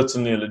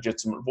 certainly a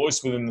legitimate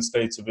voice within the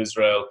State of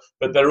Israel,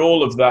 but they're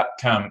all of that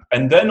camp.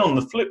 And then on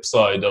the flip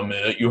side,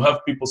 Amir, you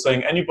have people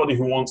saying anybody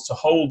who wants to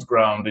hold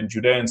ground in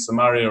Judea and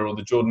Samaria or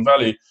the Jordan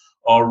Valley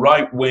are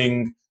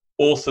right-wing,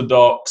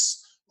 orthodox,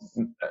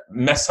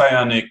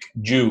 messianic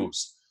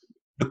Jews.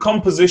 The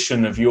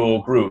composition of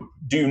your group,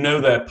 do you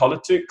know their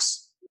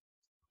politics?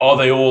 Are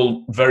they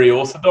all very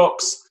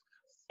orthodox?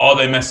 Are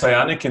they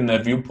messianic in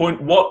their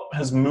viewpoint? What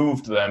has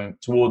moved them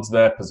towards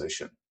their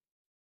position?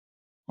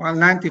 Well,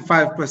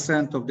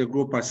 95% of the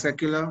group are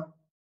secular.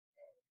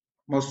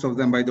 Most of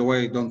them, by the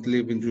way, don't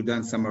live in Judea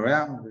and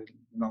Samaria.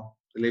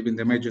 They live in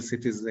the major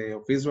cities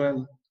of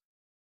Israel.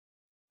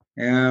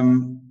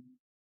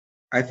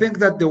 I think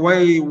that the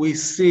way we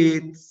see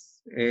it,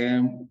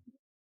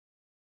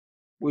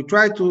 we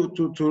try to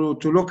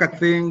look at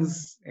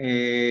things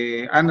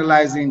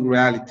analyzing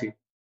reality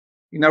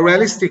in a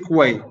realistic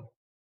way.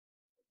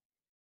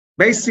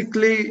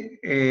 Basically,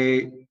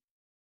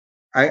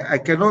 I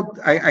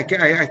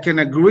can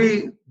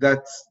agree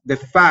that the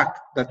fact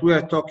that we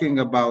are talking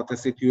about a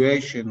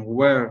situation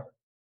where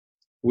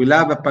we'll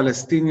have a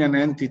Palestinian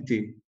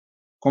entity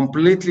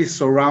completely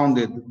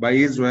surrounded by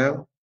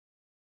Israel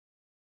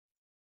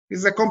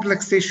is a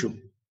complex issue.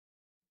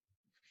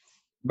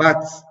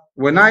 But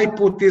when I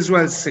put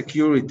Israel's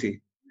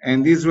security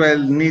and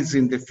Israel's needs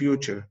in the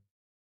future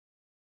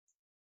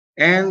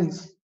and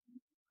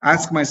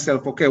ask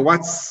myself, okay,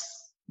 what's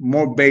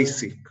more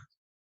basic,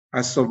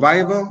 a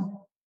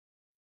survival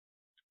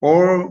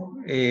or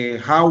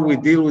how we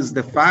deal with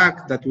the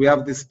fact that we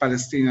have this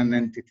Palestinian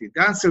entity?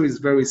 The answer is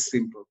very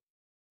simple.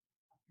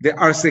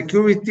 Our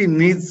security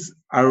needs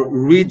are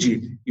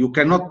rigid. You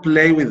cannot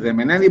play with them.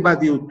 And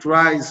anybody who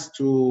tries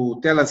to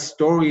tell a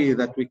story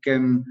that we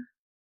can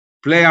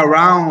play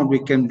around, we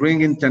can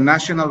bring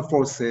international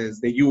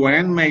forces, the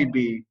UN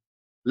maybe,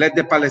 let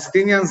the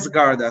Palestinians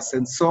guard us,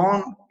 and so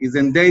on, is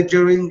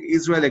endangering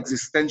Israel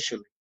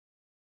existentially.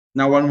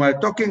 Now, when we're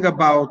talking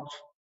about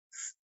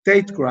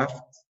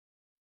statecraft,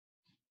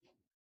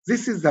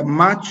 this is a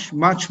much,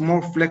 much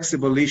more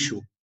flexible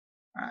issue.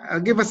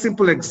 I'll give a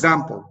simple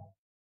example.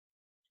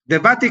 The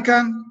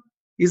Vatican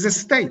is a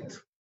state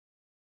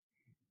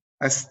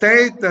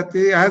that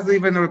has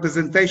even a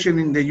representation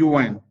in the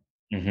UN.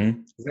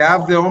 Mm-hmm. They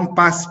have their own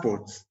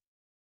passports.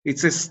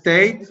 It's a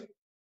state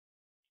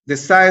the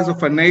size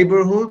of a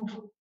neighborhood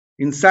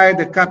inside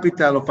the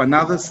capital of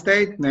another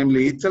state,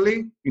 namely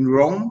Italy, in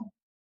Rome.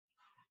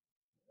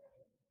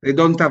 They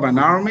don't have an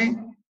army.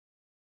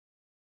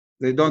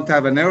 They don't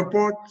have an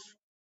airport.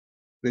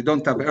 They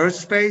don't have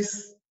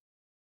airspace.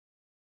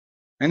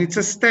 And it's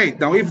a state.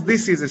 Now, if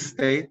this is a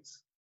state,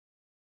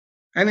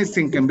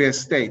 anything can be a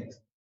state.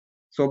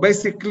 So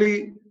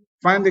basically,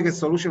 finding a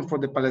solution for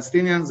the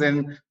Palestinians.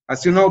 And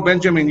as you know,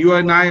 Benjamin, you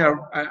and I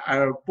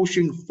are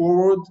pushing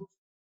forward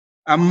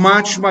a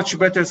much, much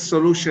better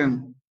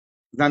solution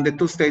than the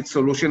two-state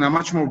solution, a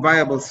much more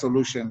viable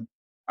solution,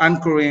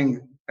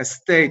 anchoring a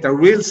state, a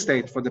real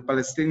state for the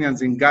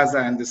Palestinians in Gaza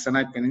and the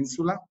Sinai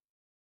Peninsula.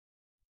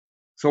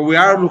 So we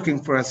are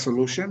looking for a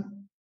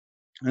solution,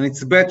 and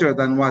it's better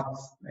than what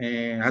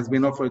has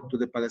been offered to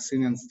the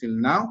Palestinians till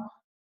now.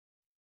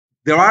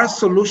 There are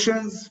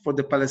solutions for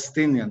the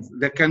Palestinians.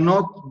 There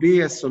cannot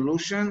be a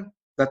solution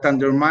that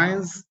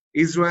undermines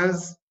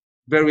Israel's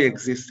very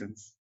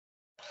existence.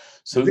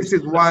 So this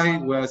is why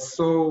we're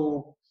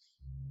so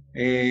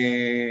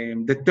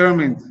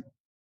determined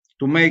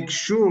to make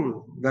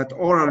sure that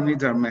all our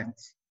needs are met.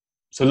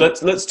 So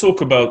let's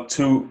talk about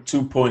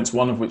two points,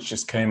 one of which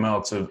just came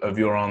out of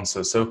your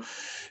answer. So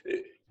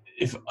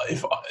if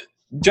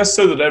just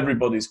so that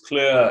everybody's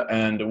clear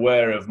and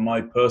aware of my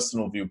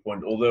personal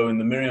viewpoint, although in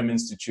the Miriam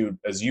Institute,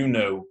 as you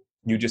know,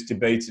 you just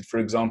debated, for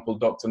example,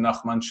 Dr.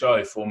 Nachman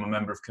Shai, former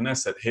member of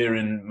Knesset here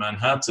in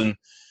Manhattan,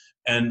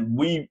 and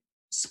we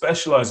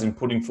specialize in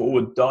putting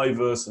forward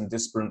diverse and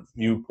disparate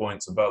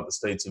viewpoints about the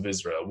state of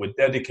Israel. We're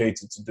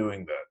dedicated to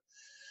doing that.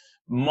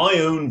 My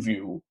own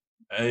view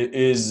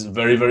is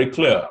very, very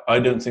clear. I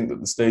don't think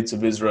that the state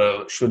of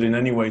Israel should in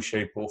any way,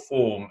 shape or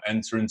form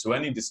enter into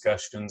any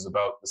discussions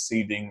about the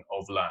ceding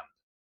of land.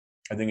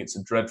 I think it's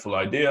a dreadful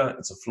idea.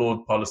 It's a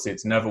flawed policy.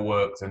 It's never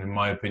worked. And in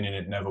my opinion,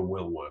 it never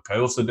will work. I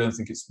also don't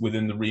think it's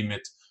within the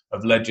remit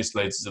of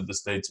legislators of the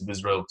state of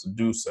Israel to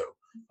do so.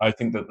 I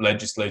think that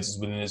legislators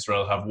within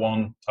Israel have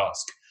one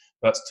task.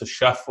 That's to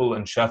shuffle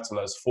and shuttle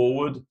us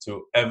forward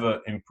to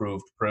ever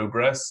improved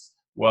progress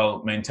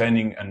while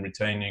maintaining and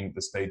retaining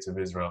the state of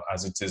Israel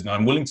as it is. Now,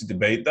 I'm willing to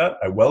debate that.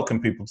 I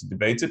welcome people to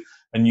debate it.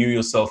 And you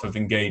yourself have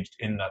engaged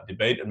in that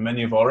debate. And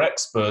many of our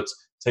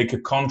experts take a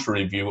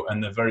contrary view,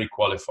 and they're very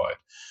qualified.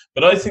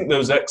 But I think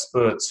those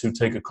experts who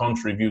take a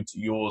contrary view to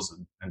yours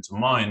and to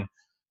mine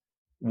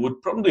would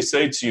probably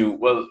say to you,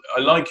 well, I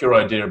like your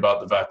idea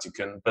about the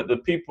Vatican, but the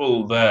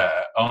people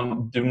there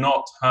do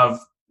not have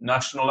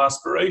national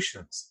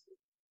aspirations.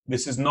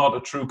 This is not a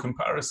true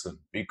comparison,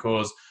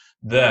 because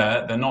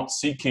they're not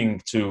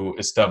seeking to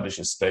establish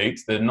a state.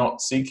 They're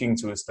not seeking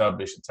to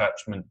establish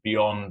attachment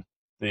beyond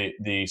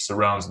the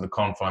surrounds and the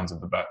confines of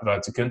the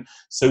Vatican.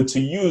 So to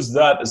use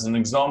that as an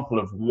example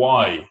of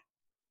why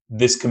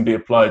this can be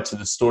applied to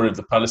the story of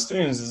the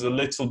Palestinians is a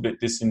little bit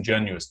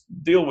disingenuous.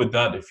 Deal with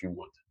that, if you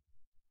would.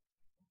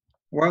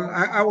 Well,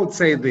 I would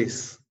say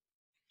this.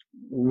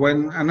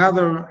 When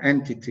another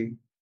entity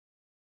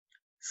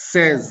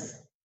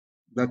says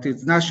that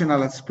its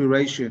national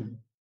aspiration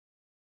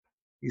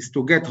is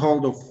to get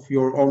hold of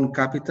your own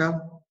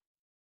capital,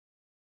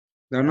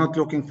 they're not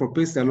looking for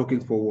peace, they're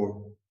looking for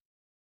war.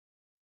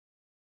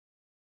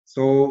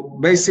 So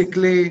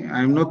basically,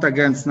 I'm not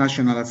against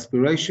national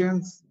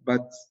aspirations,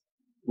 but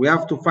we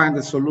have to find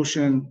a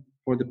solution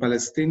for the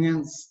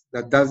Palestinians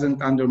that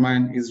doesn't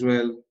undermine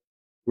Israel's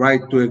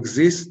right to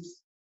exist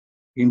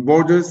in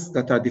borders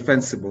that are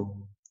defensible.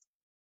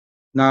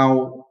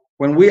 Now,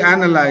 when we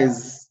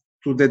analyze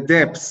to the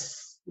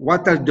depths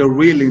what are the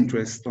real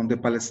interests on the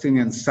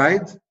Palestinian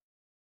side,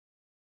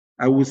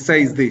 I would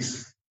say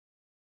this.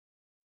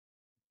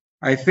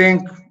 I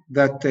think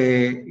that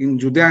in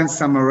Judea and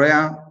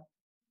Samaria,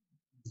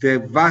 the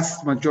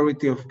vast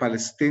majority of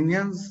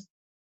Palestinians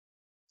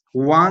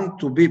want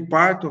to be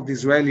part of the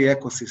Israeli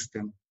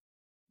ecosystem.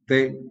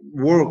 They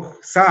work,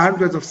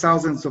 hundreds of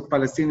thousands of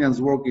Palestinians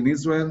work in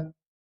Israel.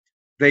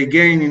 They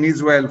gain in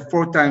Israel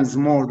 4 times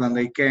more than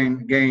they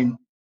can gain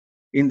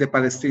in the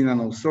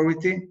Palestinian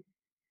Authority.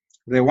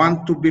 They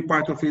want to be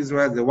part of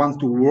Israel. They want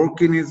to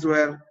work in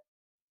Israel.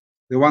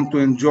 They want to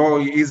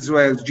enjoy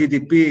Israel's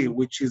GDP,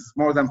 which is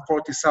more than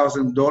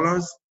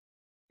 $40,000,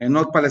 and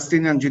not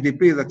Palestinian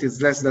GDP that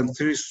is less than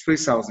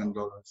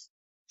 $3,000.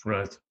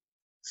 Right.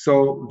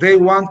 So they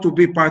want to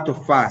be part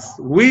of us.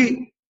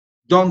 We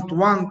don't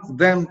want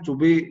them to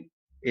be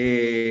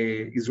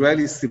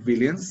Israeli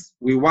civilians.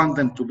 We want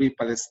them to be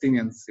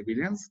Palestinian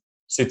civilians.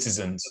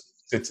 Citizens,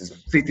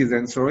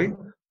 sorry.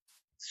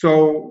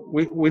 So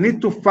we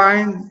need to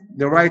find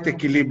the right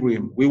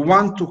equilibrium. We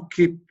want to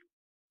keep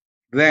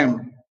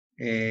them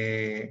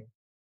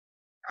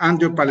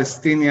under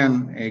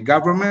Palestinian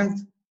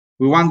government.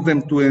 We want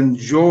them to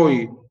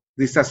enjoy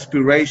this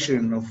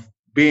aspiration of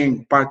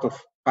being part of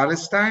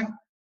Palestine.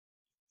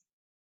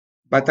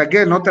 But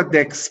again, not at the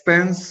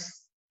expense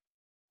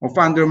of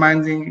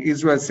undermining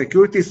Israel's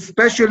security,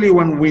 especially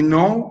when we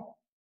know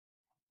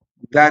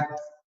that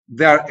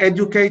they are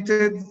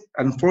educated,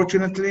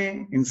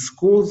 unfortunately, in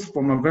schools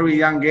from a very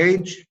young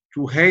age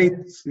to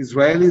hate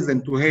Israelis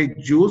and to hate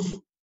Jews.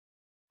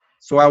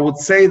 So I would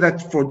say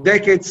that for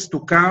decades to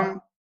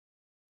come,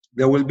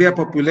 there will be a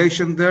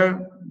population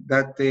there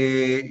that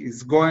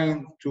is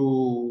going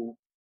to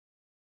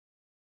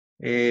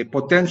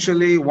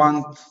potentially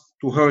want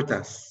to hurt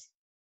us.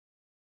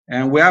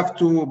 And we have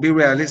to be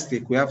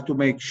realistic. We have to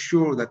make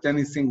sure that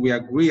anything we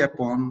agree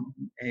upon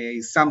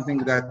is something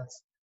that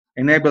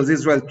enables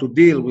Israel to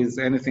deal with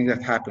anything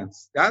that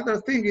happens. The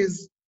other thing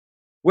is,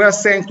 we are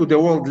saying to the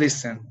world,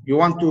 listen, you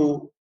want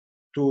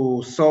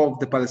to solve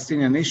the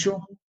Palestinian issue?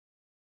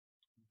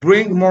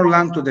 Bring more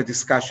land to the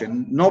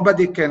discussion.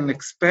 Nobody can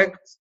expect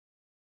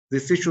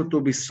this issue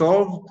to be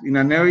solved in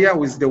an area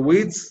with the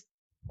width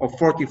of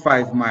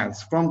 45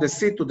 miles, from the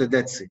sea to the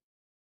Dead Sea.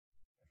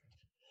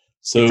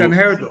 So, it's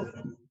unheard of.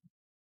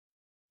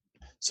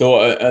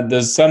 So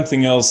there's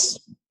something else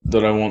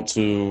that I want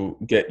to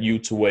get you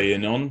to weigh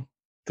in on,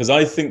 because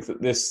I think that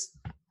this,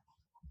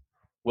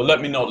 well,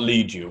 let me not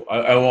lead you.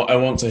 I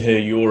want to hear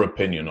your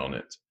opinion on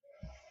it.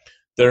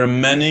 There are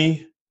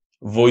many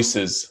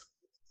voices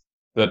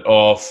that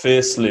are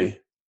fiercely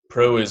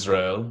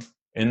pro-Israel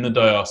in the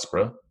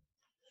diaspora,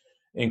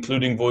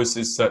 including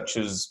voices such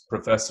as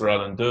Professor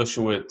Alan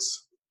Dershowitz,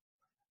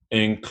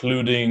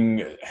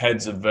 including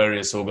heads of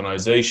various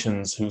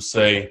organizations who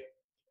say,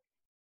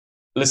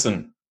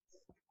 listen,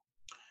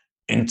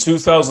 in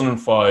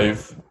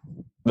 2005,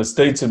 the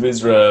State of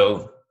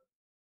Israel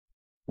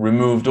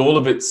removed all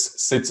of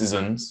its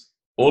citizens,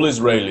 all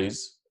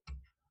Israelis,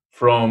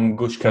 from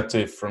Gush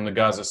Katif, from the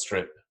Gaza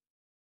Strip.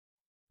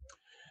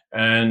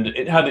 And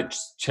it had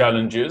its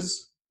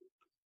challenges,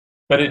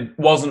 but it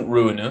wasn't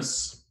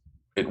ruinous.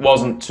 It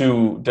wasn't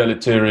too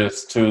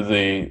deleterious to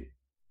the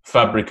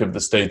fabric of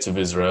the State of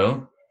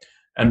Israel.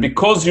 And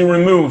because you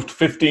removed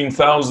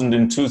 15,000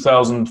 in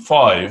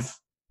 2005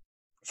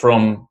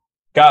 from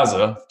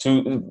Gaza,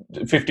 to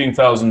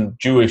 15,000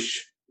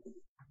 Jewish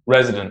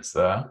residents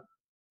there,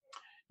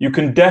 you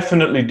can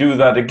definitely do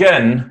that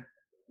again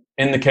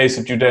in the case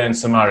of Judea and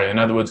Samaria. In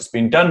other words, it's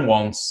been done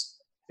once,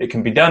 it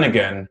can be done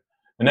again.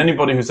 And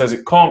anybody who says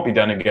it can't be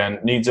done again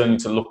needs only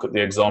to look at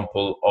the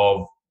example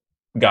of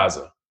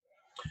Gaza.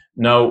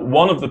 Now,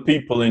 one of the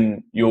people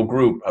in your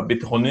group,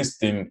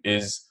 Abithonistim,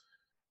 is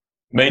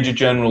Major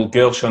General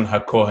Gershon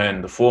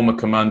HaKohen, the former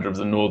commander of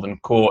the Northern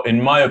Corps,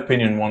 in my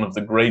opinion, one of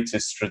the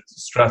greatest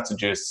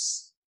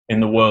strategists in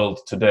the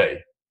world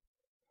today.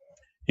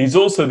 He's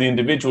also the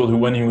individual who,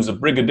 when he was a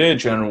brigadier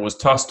general, was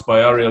tasked by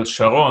Ariel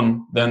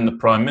Sharon, then the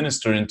prime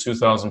minister in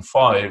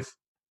 2005,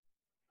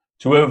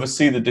 to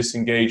oversee the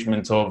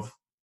disengagement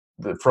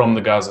from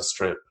the Gaza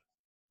Strip.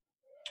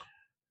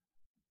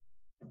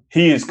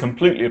 He is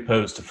completely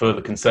opposed to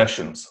further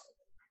concessions.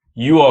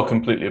 You are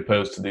completely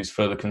opposed to these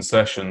further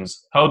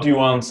concessions. How do you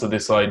answer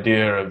this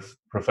idea of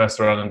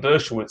Professor Alan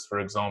Dershowitz, for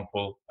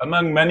example,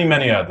 among many,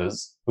 many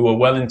others who are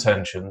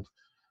well-intentioned,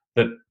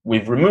 that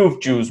we've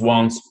removed Jews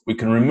once, we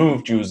can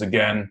remove Jews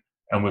again,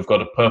 and we've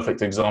got a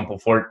perfect example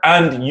for it,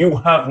 and you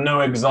have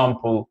no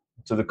example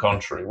to the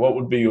contrary? What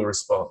would be your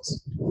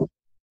response?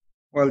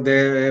 Well,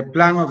 the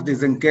plan of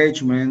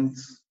disengagement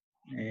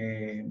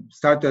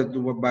started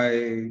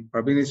by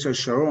Prime Minister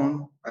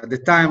Sharon. At the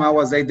time, I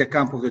was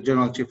aide-de-camp of the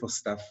General Chief of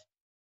Staff.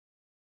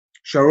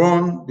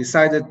 Sharon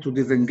decided to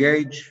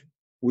disengage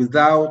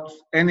without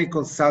any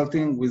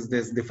consulting with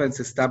the defense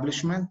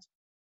establishment.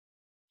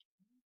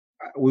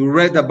 We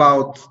read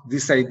about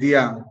this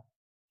idea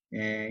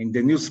in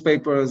the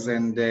newspapers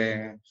and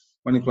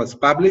when it was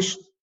published.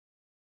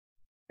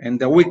 And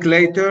a week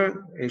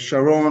later,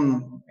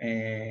 Sharon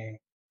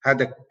had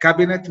a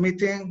cabinet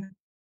meeting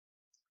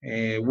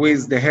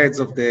with the heads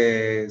of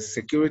the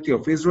security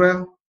of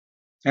Israel.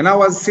 And I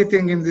was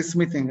sitting in this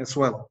meeting as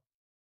well.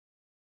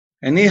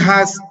 And he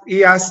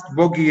asked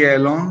Bogi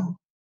Ya'alon,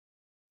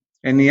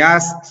 and he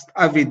asked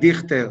Avi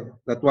Dichter,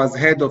 that was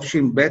head of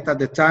Shin Bet at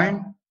the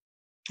time,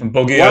 and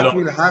Bogi what Ya'alon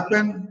will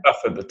happen?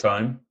 at the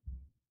time.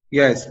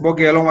 Yes,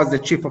 Bogi Ya'alon was the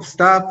chief of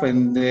staff,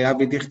 and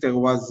Avi Dichter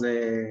was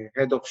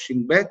head of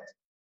Shin Bet.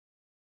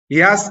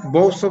 He asked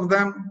both of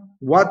them,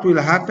 what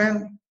will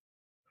happen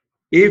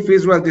if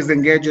Israel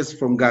disengages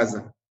from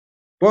Gaza?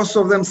 Both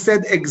of them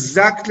said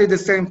exactly the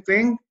same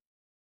thing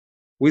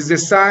with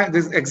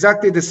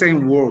exactly the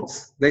same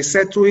words. They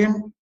said to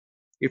him,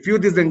 if you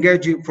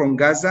disengage from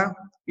Gaza,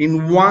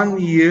 in 1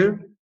 year,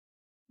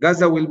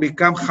 Gaza will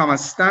become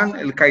Hamastan,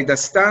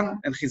 Al-Qaedastan,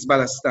 and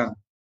Hezbollastan.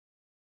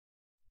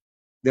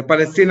 The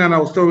Palestinian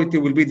Authority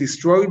will be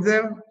destroyed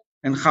there,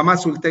 and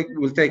Hamas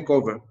will take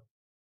over.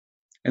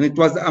 And it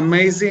was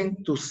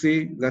amazing to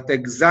see that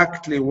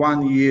exactly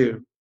 1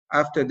 year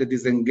after the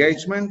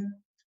disengagement,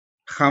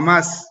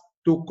 Hamas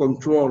took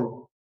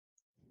control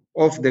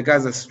of the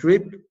Gaza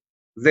Strip.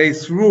 They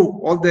threw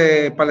all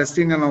the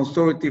Palestinian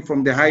Authority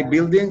from the high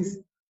buildings,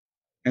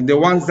 and the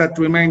ones that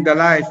remained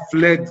alive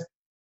fled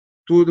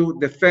to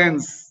the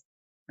fence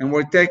and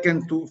were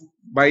taken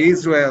by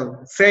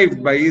Israel,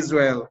 saved by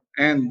Israel,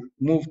 and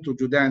moved to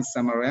Judea and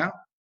Samaria.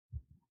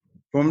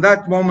 From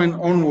that moment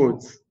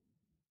onwards,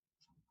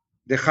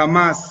 the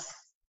Hamas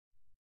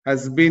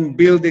has been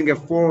building a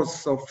force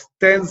of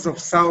tens of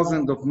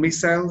thousands of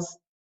missiles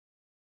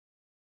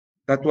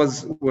that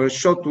were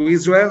shot to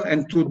Israel.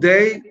 And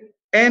today,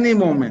 any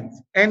moment,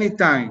 any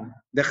time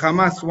the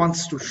Hamas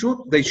wants to shoot,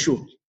 they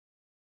shoot.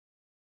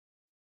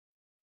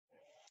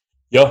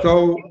 Yeah.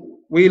 So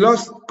we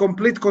lost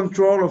complete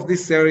control of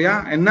this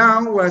area. And now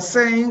we're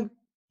saying,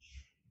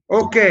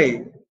 okay,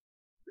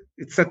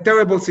 it's a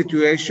terrible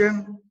situation,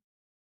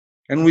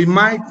 and we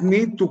might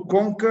need to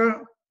conquer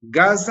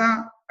Gaza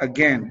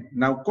again.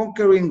 Now,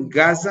 conquering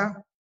Gaza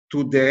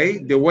today,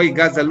 the way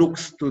Gaza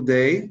looks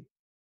today,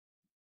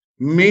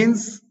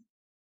 means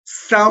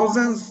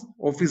thousands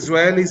of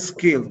Israelis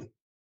killed,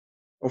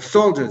 of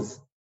soldiers.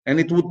 And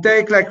it would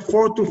take like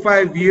 4 to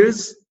 5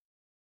 years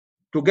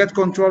to get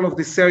control of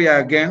this area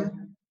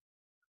again.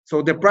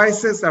 So the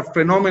prices are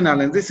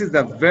phenomenal. And this is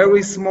a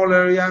very small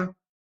area.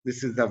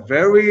 This is a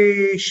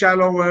very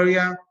shallow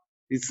area.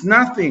 It's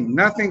nothing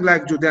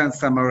like Judea and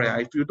Samaria.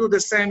 If you do the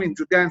same in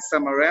Judea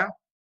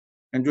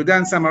and Judea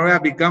and Samaria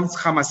becomes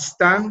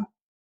Hamastan,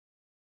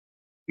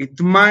 it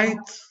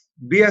might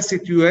be a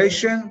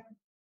situation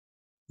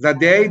that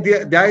the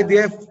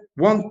IDF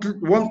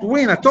won't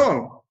win at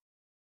all.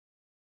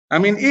 I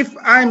mean, if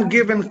I'm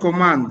given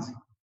command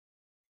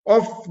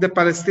of the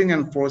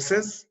Palestinian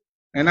forces,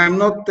 and I'm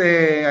not,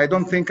 I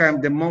don't think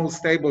I'm the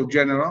most able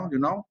general, you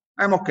know,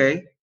 I'm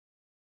okay.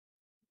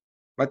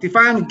 But if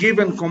I'm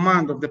given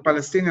command of the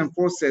Palestinian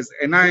forces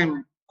and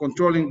I'm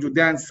controlling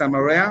Judea and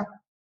Samaria,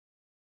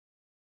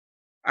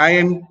 I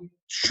am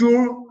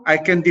sure I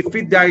can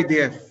defeat the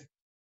IDF.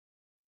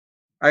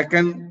 I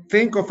can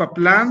think of a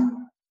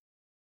plan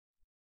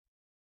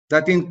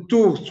that in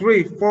 2,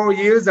 3, 4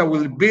 years, I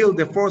will build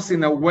the force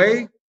in a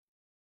way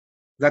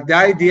that the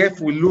IDF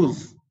will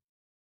lose.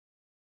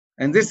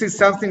 And this is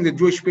something the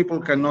Jewish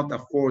people cannot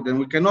afford. And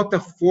we cannot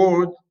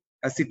afford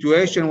a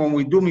situation when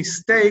we do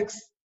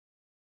mistakes.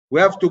 We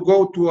have to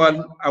go to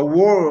a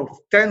war of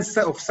tens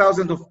of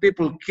thousands of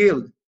people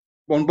killed,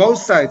 on both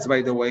sides,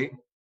 by the way,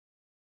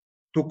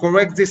 to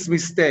correct this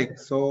mistake.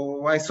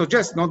 So I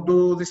suggest not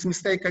do this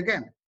mistake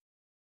again.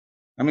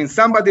 I mean,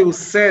 somebody who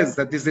says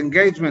that this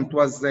engagement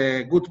was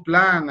a good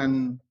plan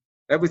and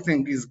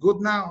everything is good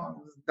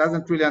now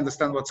doesn't really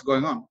understand what's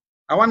going on.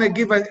 I want to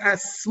give a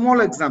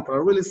small example,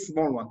 a really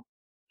small one.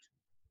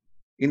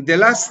 In the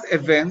last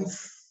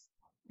events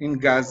in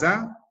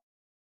Gaza,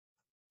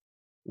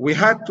 we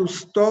had to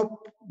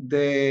stop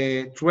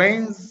the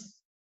trains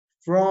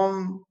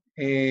from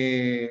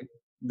the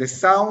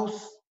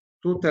south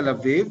to Tel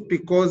Aviv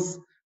because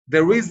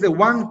there is the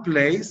one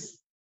place,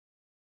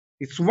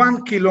 it's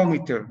 1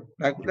 kilometer,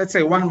 like let's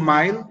say 1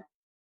 mile,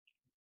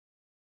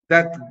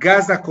 that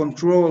Gaza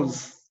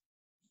controls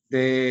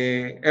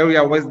the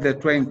area where the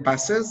train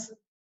passes.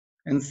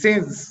 And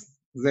since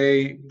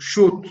they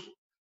shoot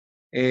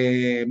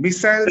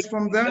missiles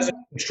from them,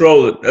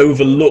 control it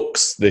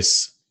overlooks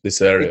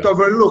this area. It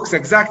overlooks,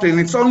 exactly, and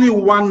it's only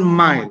 1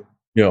 mile.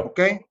 Yeah.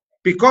 Okay,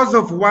 because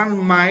of 1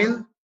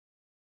 mile,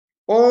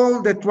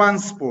 all the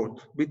transport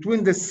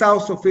between the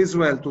south of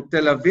Israel to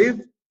Tel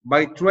Aviv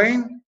by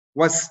train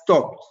was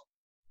stopped.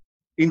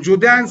 In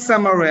Judea and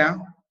Samaria,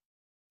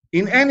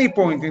 in any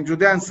point in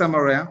Judea and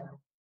Samaria,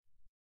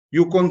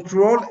 you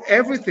control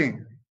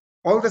everything,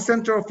 all the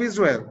center of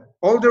Israel,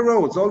 all the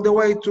roads, all the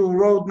way to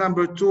road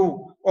number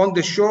 2 on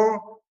the shore,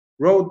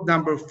 road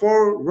number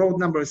 4, road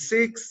number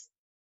 6.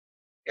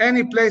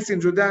 Any place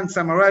in Judea and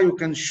Samaria, you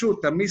can shoot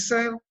a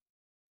missile.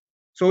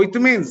 So it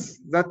means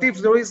that if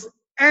there is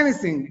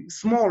anything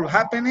small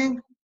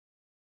happening,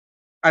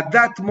 at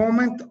that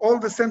moment, all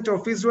the center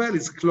of Israel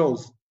is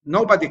closed.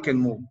 Nobody can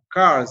move,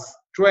 cars,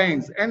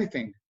 trains,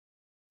 anything.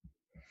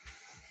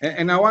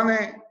 And I want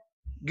to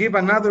give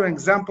another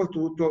example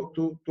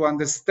to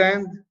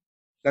understand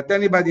that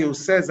anybody who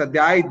says that the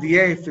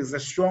IDF is the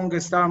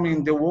strongest army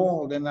in the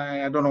world, and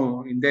I don't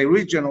know, in the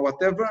region or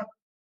whatever,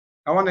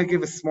 I want to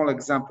give a small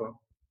example.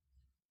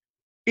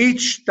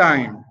 Each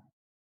time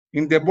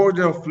in the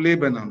border of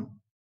Lebanon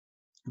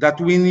that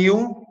we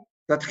knew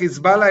that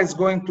Hezbollah is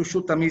going to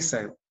shoot a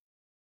missile,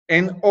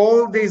 and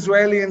all the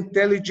Israeli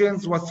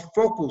intelligence was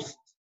focused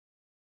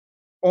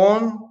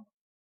on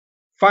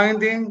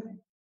finding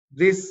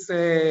this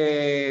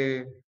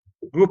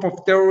group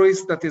of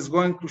terrorists that is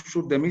going to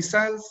shoot the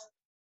missiles,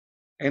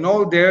 and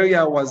all the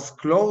area was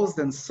closed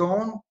and so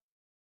on.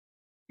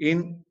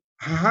 In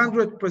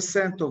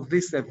 100% of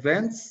these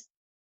events,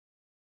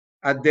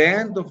 at the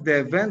end of the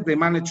event, they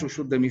managed to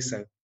shoot the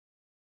missile.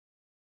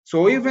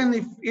 So even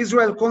if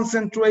Israel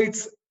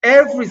concentrates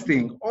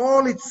everything,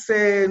 all its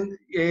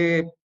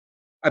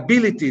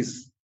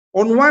abilities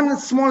on one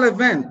small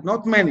event,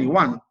 not many,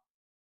 one,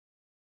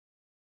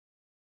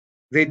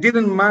 they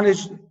didn't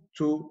manage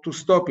to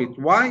stop it.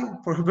 Why?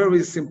 For a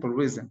very simple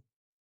reason.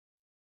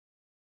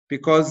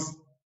 Because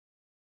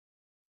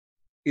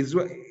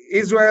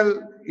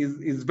Israel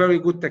is very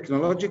good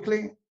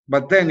technologically,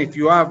 but then if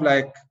you have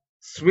like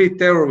 3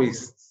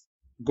 terrorists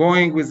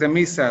going with a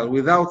missile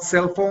without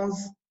cell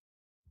phones,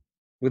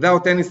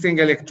 without anything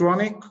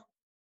electronic,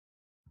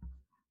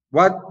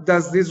 what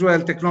does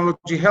Israel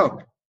technology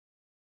help?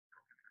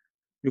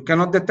 You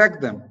cannot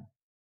detect them.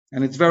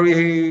 And it's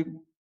very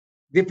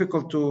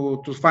difficult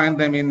to find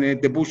them in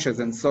the bushes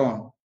and so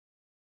on.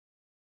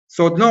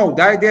 So no,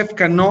 the IDF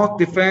cannot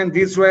defend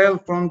Israel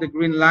from the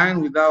Green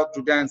Line without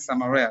Judea and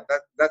Samaria.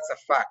 That's a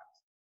fact.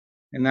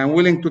 And I'm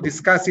willing to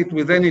discuss it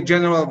with any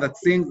general that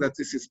thinks that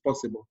this is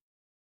possible.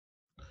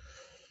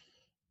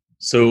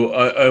 So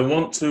I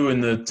want to, in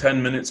the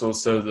 10 minutes or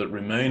so that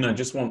remain, I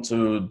just want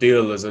to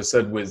deal, as I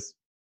said, with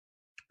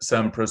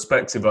some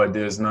prospective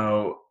ideas.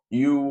 Now,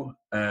 you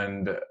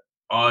and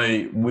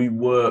we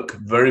work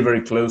very,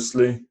 very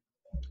closely,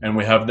 and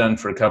we have done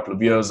for a couple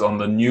of years, on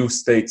the new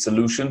state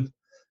solution.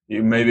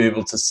 You may be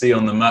able to see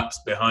on the maps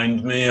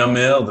behind me,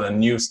 Amir, the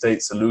new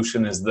state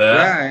solution is there.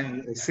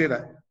 Yeah, I see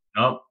that.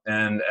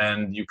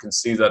 And you can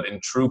see that in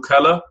true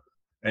color,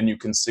 and you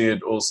can see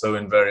it also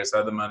in various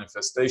other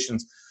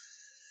manifestations.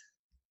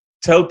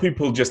 Tell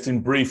people just in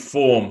brief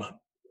form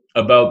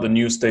about the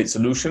new state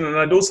solution, and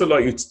I'd also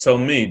like you to tell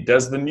me,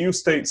 does the new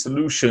state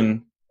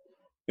solution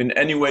in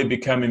any way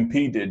become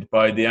impeded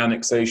by the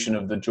annexation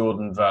of the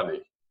Jordan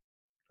Valley?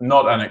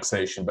 Not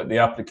annexation, but the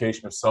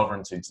application of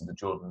sovereignty to the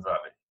Jordan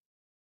Valley.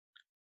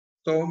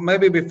 So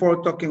maybe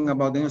before talking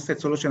about the new state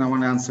solution, I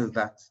want to answer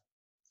that.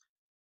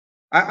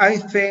 I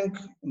think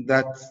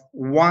that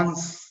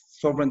once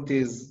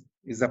sovereignty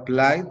is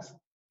applied,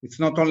 it's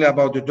not only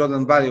about the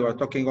Jordan Valley. We're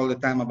talking all the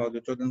time about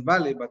the Jordan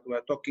Valley, but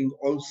we're talking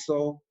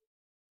also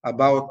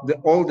about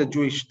all the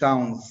Jewish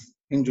towns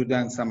in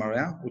Judea and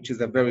Samaria, which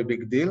is a very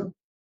big deal.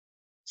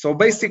 So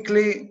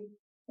basically,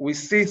 we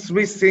see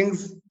three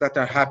things that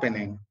are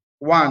happening.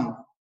 One,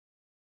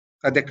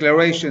 a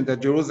declaration that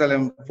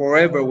Jerusalem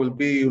forever will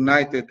be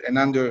united and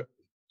under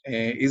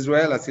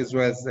Israel as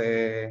Israel's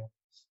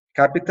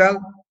capital.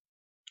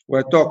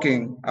 We're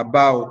talking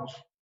about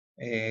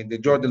the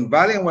Jordan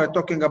Valley, and we're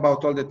talking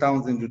about all the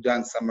towns in Judea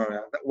and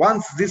Samaria.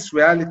 Once this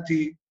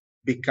reality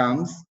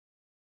becomes,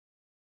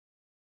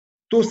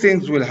 two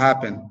things will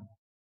happen.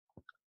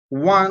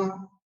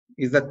 One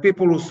is that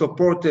people who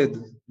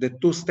supported the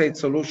two-state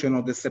solution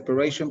or the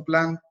separation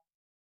plan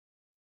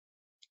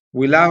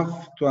will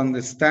have to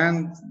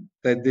understand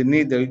that they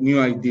need a new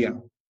idea,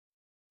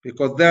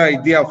 because their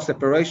idea of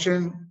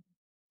separation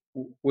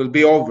will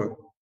be over,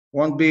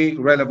 won't be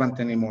relevant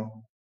anymore.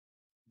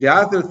 The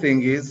other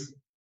thing is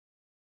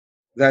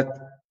that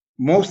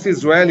most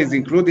Israelis,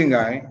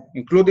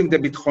 including the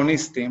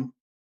Bitchonistim,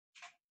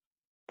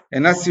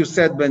 and as you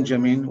said,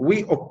 Benjamin,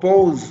 we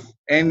oppose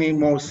any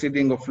more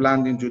ceding of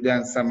land in Judea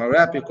and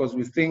Samaria because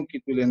we think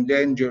it will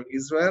endanger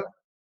Israel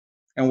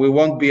and we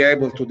won't be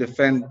able to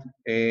defend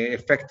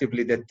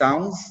effectively the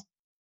towns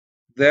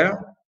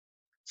there.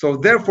 So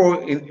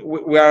therefore,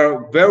 we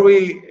are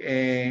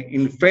very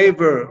in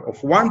favor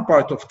of one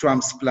part of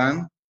Trump's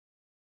plan,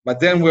 but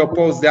then we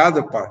oppose the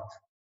other part.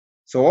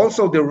 So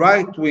also the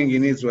right wing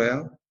in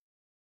Israel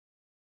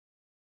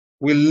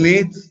will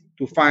need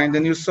to find a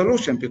new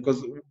solution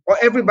because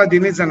everybody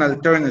needs an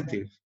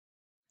alternative.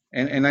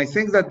 And I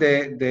think that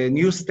the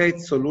new state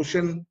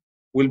solution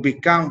will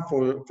become,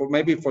 for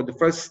maybe for the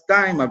first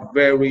time, a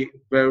very,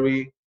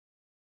 very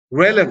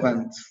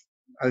relevant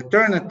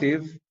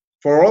alternative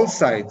for all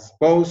sides,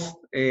 both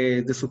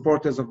the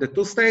supporters of the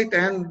two-state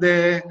and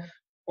the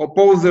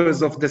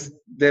opposers of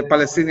the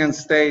Palestinian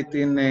state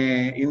in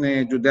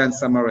Judea and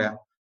Samaria.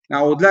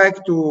 Now, I would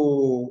like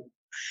to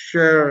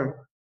share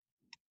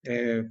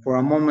for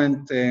a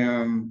moment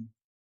a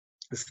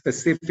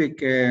specific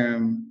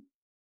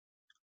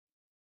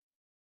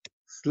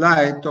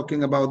slide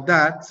talking about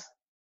that.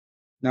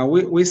 Now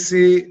we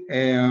see,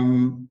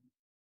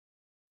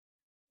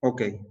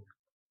 okay.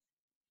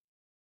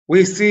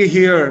 We see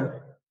here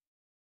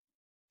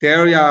the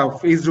area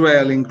of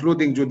Israel,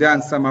 including Judea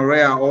and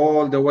Samaria,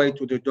 all the way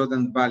to the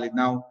Jordan Valley.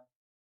 Now,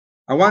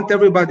 I want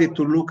everybody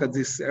to look at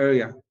this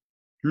area.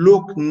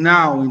 Look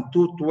now in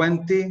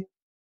 2020,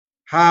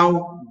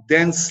 how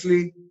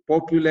densely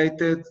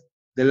populated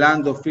the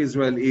land of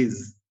Israel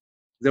is.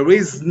 There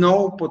is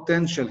no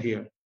potential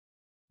here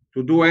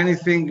to do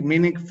anything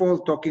meaningful,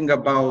 talking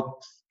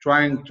about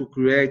trying to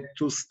create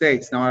two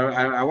states. Now,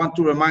 I want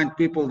to remind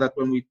people that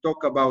when we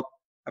talk about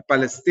a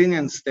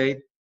Palestinian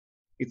state,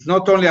 it's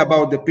not only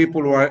about the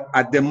people who are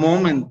at the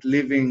moment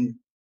living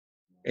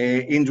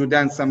in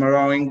Judea and Samaria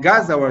or in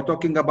Gaza. We're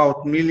talking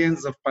about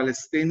millions of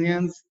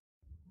Palestinians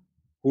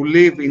who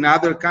live in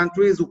other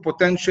countries who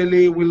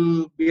potentially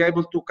will be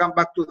able to come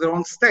back to their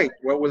own state.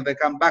 Where will they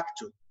come back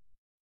to?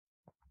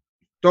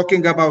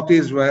 Talking about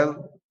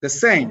Israel, the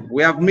same.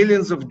 We have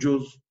millions of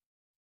Jews.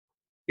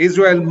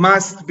 Israel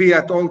must be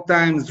at all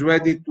times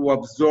ready to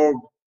absorb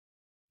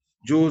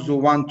Jews who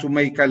want to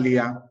make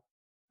Aliyah.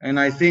 And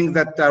I think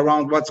that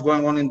around what's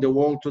going on in the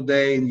world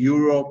today, in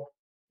Europe,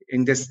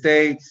 in the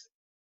States,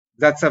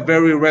 that's a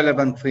very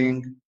relevant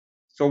thing.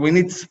 So we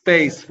need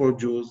space for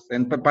Jews,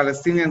 and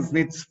Palestinians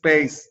need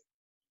space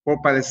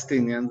for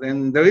Palestinians.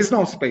 And there is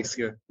no space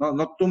here,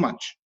 not too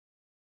much.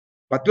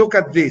 But look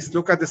at this,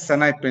 look at the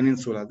Sinai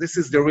Peninsula. This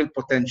is the real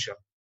potential.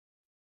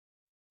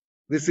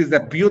 This is a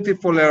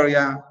beautiful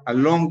area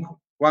along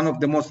one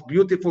of the most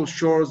beautiful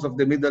shores of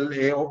the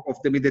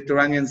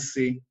Mediterranean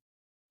Sea.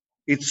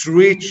 It's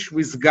rich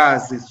with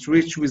gas, it's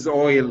rich with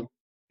oil.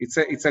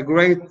 It's a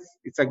great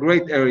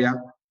area.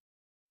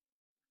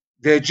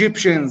 The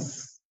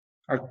Egyptians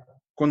are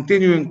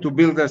continuing to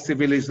build their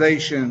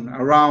civilization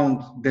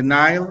around the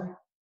Nile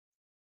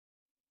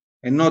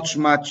and not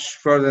much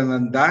further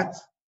than that.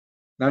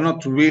 They're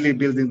not really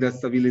building their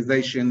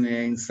civilization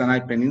in Sinai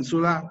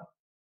Peninsula.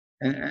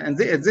 And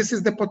this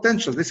is the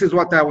potential. This is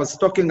what I was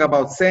talking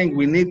about, saying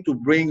we need to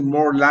bring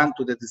more land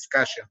to the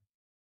discussion.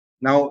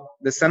 Now,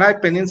 the Sinai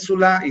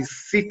Peninsula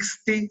is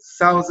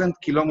 60,000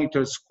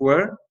 kilometers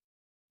square.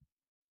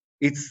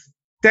 It's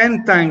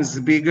 10 times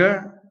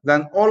bigger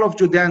than all of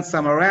Judea and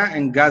Samaria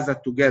and Gaza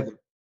together.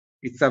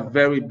 It's a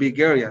very big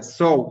area.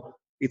 So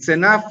it's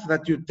enough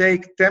that you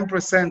take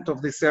 10%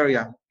 of this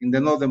area in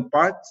the northern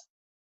part,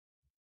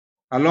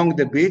 along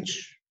the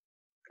beach,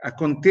 a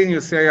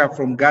continuous area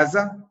from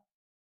Gaza,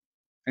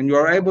 and you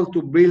are able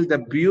to build a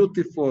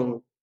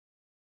beautiful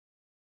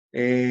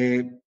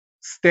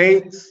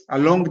state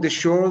along the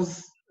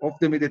shores of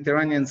the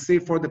Mediterranean Sea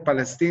for the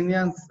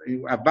Palestinians,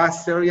 a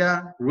vast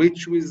area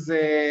rich with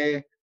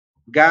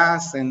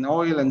gas and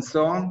oil and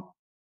so on.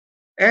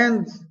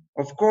 And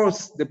of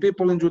course, the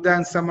people in Judea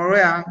and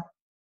Samaria,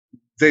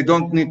 they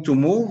don't need to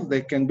move.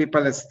 They can be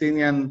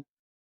Palestinian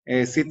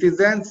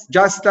citizens,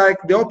 just like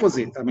the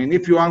opposite. I mean,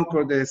 if you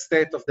anchor the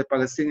state of the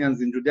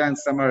Palestinians in Judea and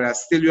Samaria,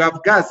 still you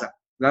have Gaza.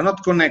 They're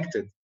not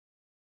connected.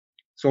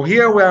 So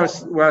here we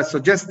are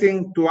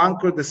suggesting to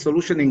anchor the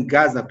solution in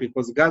Gaza,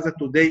 because Gaza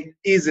today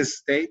is a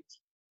state.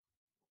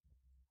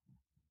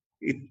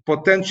 It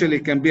potentially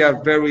can be a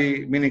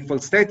very meaningful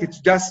state. It's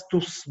just too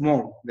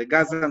small. The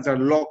Gazans are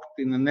locked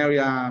in an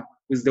area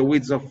with the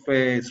width of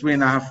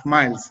 3.5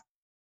 miles.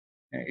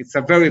 It's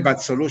a very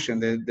bad solution.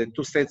 The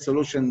two-state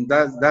solution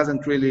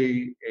doesn't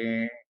really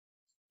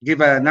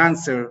give an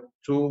answer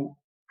to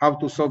how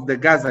to solve the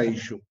Gaza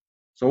issue.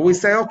 So we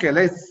say, okay,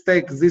 let's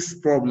take this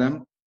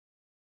problem,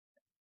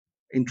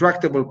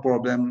 intractable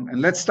problem,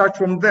 and let's start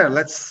from there.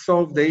 Let's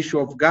solve the issue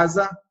of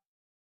Gaza,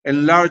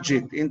 enlarge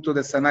it into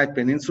the Sinai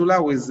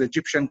Peninsula with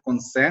Egyptian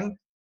consent,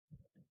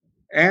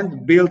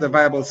 and build a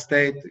viable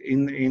state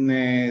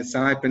in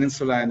Sinai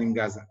Peninsula and in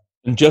Gaza.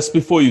 And just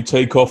before you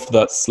take off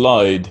that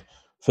slide,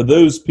 for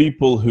those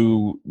people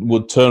who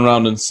would turn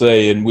around and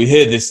say, and we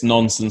hear this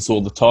nonsense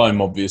all the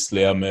time,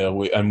 obviously,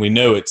 Amir, and we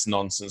know it's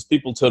nonsense,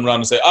 people turn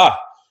around and say,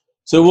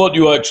 so what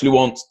you actually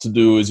want to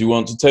do is you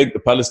want to take the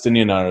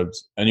Palestinian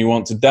Arabs and you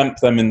want to dump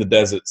them in the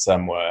desert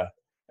somewhere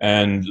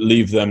and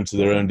leave them to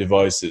their own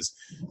devices.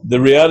 The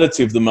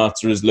reality of the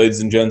matter is, ladies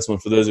and gentlemen,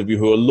 for those of you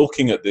who are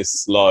looking at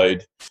this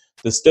slide,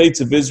 the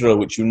state of Israel,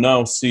 which you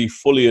now see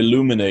fully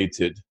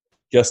illuminated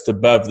just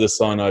above the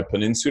Sinai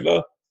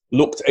Peninsula,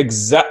 looked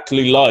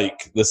exactly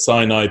like the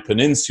Sinai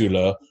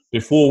Peninsula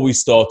before we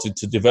started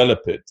to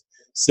develop it.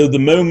 So the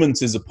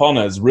moment is upon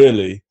us,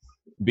 really,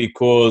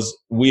 because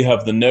we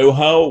have the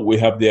know-how, we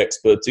have the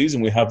expertise,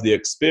 and we have the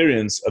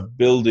experience of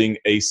building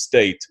a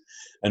state.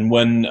 And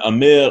when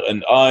Amir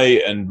and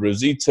I and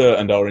Rosita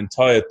and our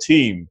entire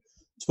team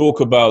talk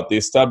about the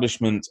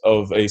establishment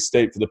of a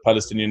state for the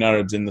Palestinian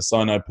Arabs in the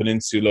Sinai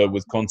Peninsula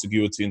with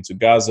contiguity into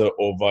Gaza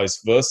or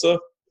vice versa,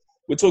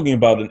 we're talking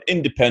about an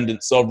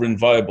independent, sovereign,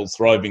 viable,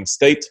 thriving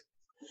state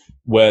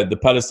where the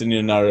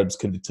Palestinian Arabs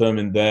can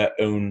determine their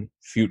own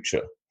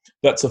future.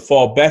 That's a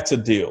far better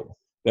deal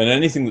than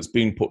anything that's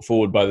been put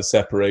forward by the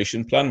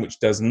separation plan, which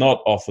does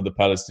not offer the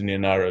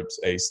Palestinian Arabs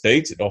a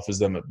state. It offers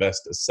them at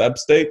best a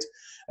sub-state.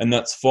 And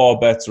that's far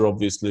better,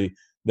 obviously,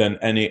 than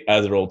any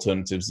other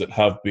alternatives that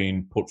have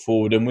been put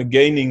forward. And we're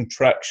gaining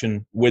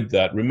traction with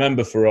that.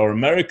 Remember, for our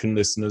American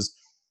listeners,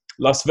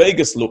 Las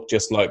Vegas looked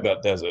just like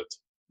that desert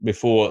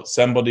before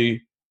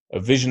somebody, a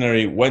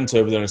visionary, went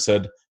over there and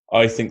said,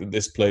 I think that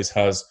this place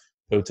has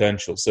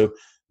potential. So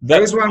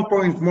there is one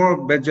point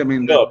more,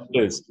 Benjamin, that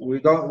please. we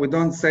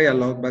don't say a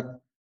lot, but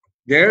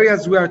the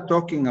areas we are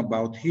talking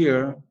about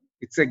here,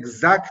 it's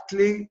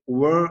exactly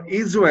where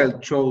Israel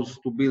chose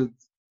to build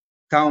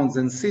towns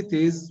and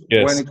cities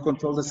when it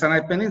controlled the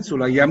Sinai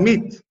Peninsula.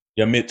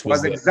 Yamit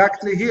was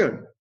exactly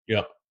here.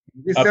 Yeah.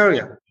 This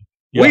area.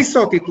 Yeah. We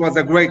thought it was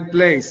a great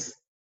place.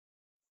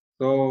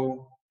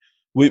 So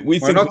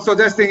we're not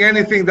suggesting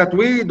anything that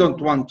we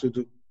don't want to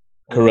do.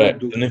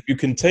 Correct. And if you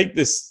can take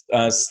this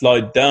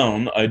slide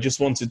down, I just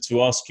wanted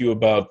to ask you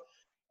about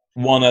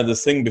one other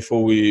thing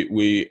before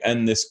we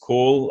end this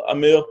call,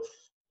 Amir.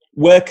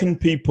 Where can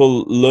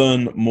people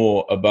learn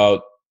more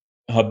about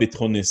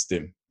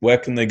Habitchonistim? Where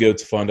can they go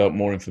to find out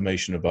more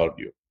information about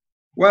you?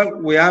 Well,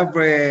 we have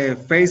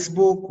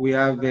Facebook, we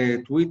have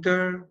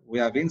Twitter, we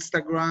have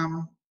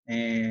Instagram,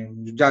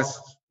 and you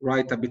just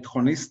write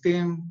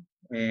Habitchonistim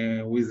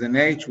with an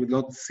H, with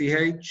not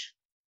CH.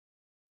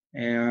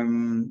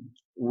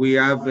 We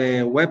have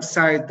a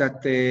website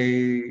that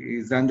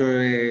is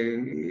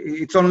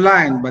it's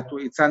online, but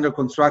it's under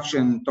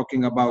construction,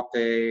 talking about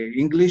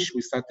English.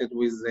 We started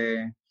with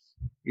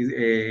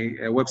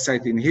a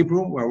website in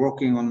Hebrew. We're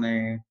working on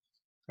a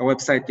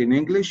website in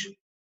English.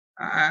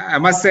 I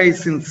must say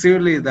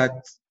sincerely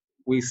that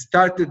we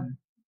started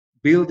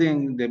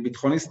building the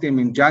Bitchonistim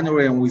in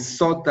January, and we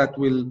thought that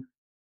we'll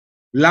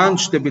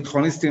launch the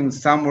Bitchonistim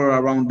somewhere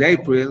around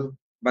April,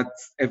 but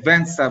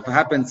events have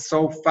happened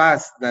so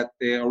fast that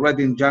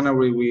already in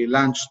January we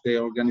launched the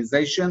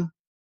organization.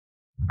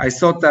 I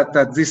thought that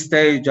at this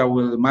stage I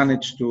will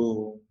manage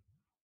to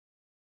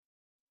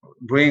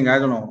bring, I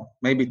don't know,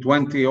 maybe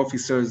 20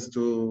 officers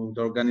to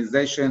the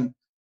organization,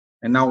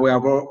 and now we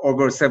have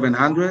over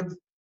 700.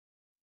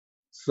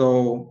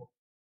 So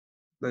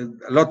a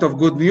lot of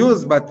good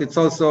news, but it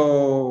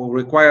also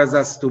requires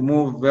us to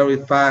move very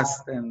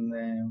fast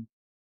and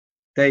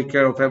take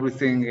care of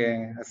everything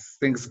as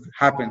things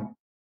happen.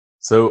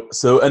 So,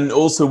 and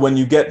also when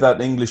you get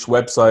that English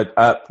website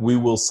app, we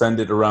will send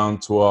it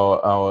around to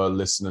our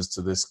listeners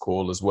to this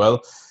call as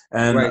well.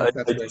 And Right,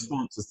 I just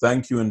want to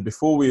thank you. And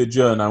before we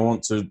adjourn, I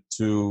want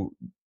to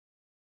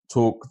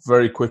talk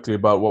very quickly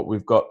about what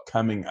we've got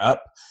coming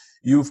up.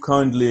 You've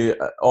kindly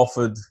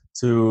offered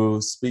to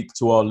speak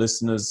to our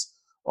listeners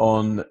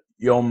on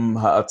Yom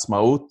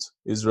Ha'atzmaut,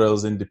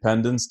 Israel's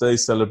Independence Day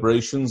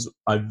celebrations.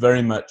 I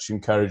very much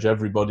encourage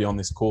everybody on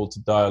this call to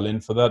dial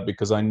in for that,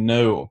 because I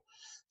know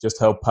just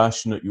how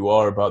passionate you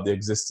are about the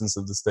existence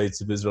of the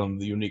State of Israel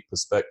and the unique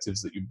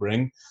perspectives that you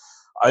bring.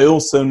 I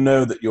also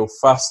know that you're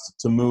fast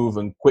to move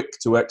and quick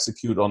to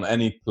execute on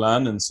any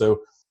plan. And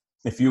so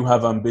if you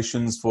have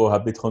ambitions for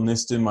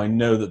Habitchonistim, I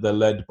know that they're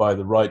led by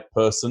the right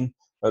person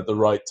at the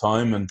right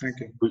time. And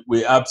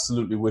we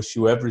absolutely wish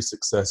you every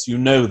success. You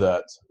know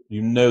that.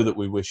 You know that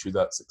we wish you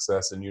that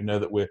success, and you know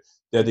that we're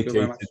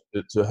dedicated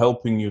to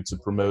helping you to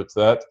promote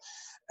that.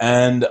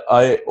 And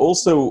I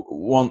also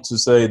want to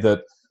say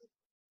that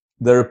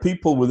there are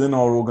people within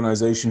our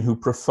organization who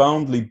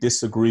profoundly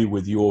disagree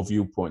with your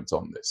viewpoint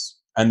on this.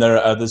 And there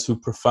are others who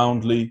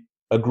profoundly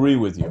agree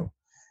with you.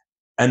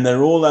 And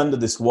they're all under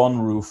this one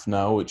roof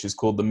now, which is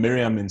called the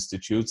Miriam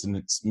Institute, and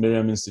it's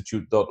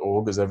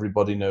miriaminstitute.org, as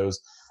everybody knows.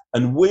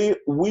 And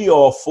we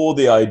are for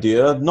the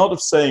idea, not of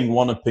saying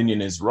one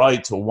opinion is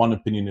right or one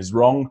opinion is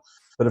wrong,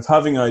 but of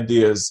having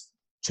ideas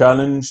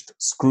challenged,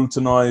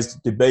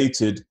 scrutinized,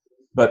 debated,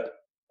 but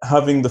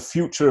having the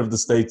future of the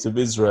State of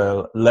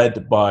Israel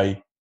led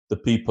by the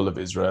people of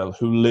Israel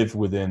who live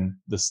within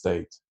the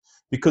state.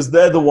 Because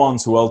they're the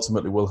ones who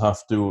ultimately will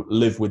have to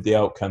live with the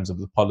outcomes of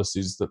the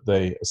policies that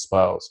they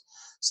espouse.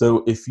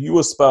 So if you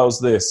espouse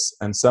this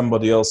and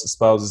somebody else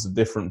espouses a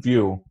different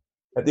view,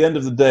 at the end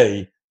of the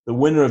day, the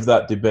winner of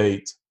that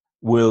debate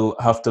will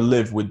have to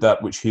live with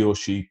that which he or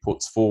she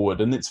puts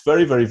forward. And it's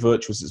very, very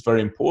virtuous. It's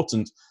very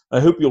important. I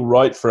hope you'll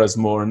write for us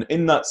more. And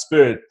in that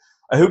spirit,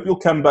 I hope you'll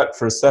come back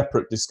for a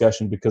separate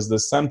discussion, because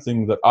there's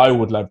something that I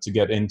would love to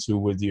get into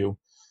with you.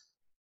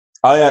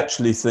 I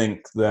actually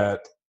think that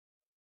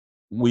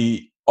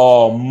we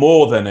are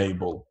more than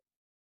able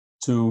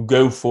to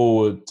go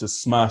forward to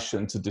smash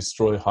and to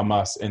destroy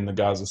Hamas in the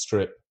Gaza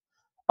Strip.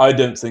 I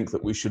don't think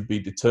that we should be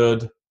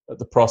deterred at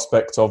the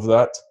prospect of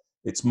that.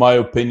 It's my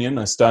opinion.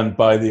 I stand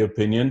by the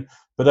opinion.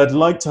 But I'd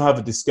like to have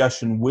a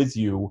discussion with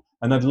you,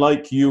 and I'd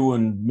like you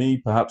and me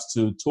perhaps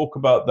to talk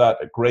about that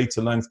at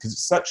greater length, because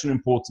it's such an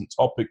important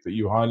topic that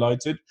you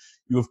highlighted.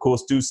 You, of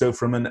course, do so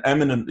from an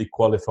eminently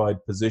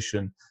qualified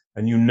position,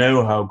 and you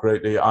know how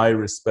greatly I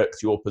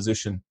respect your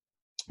position.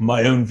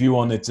 My own view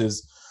on it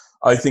is,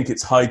 I think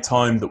it's high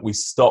time that we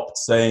stopped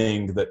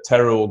saying that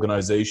terror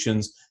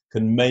organizations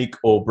can make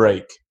or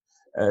break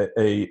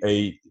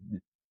a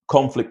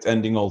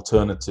conflict-ending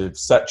alternative,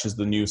 such as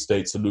the New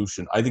State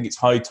solution. I think it's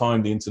high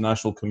time the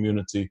international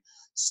community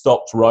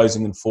stopped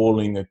rising and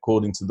falling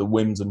according to the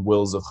whims and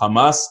wills of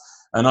Hamas.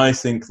 And I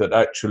think that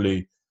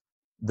actually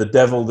the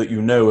devil that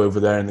you know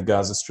over there in the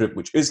Gaza Strip,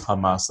 which is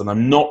Hamas, and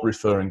I'm not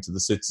referring to the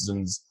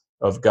citizens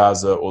of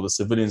Gaza or the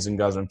civilians in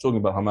Gaza, I'm talking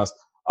about Hamas.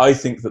 I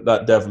think that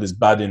that devil is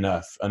bad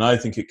enough, and I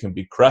think it can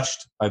be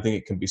crushed. I think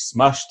it can be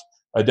smashed.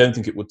 I don't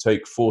think it would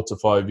take 4 to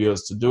 5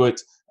 years to do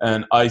it,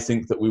 and I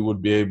think that we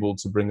would be able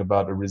to bring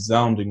about a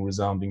resounding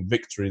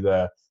victory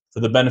there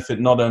for the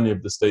benefit not only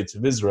of the State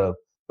of Israel,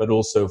 but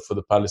also for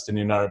the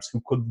Palestinian Arabs,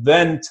 who could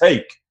then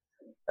take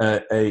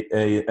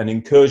an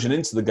incursion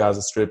into the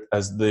Gaza Strip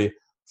as the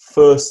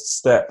first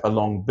step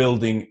along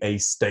building a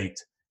state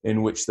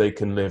in which they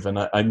can live.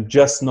 And I'm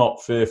just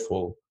not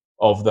fearful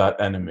of that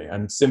enemy.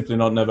 I'm simply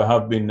not, never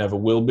have been, never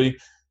will be.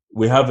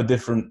 We have a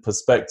different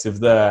perspective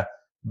there,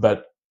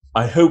 but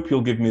I hope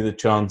you'll give me the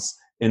chance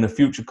in a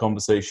future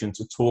conversation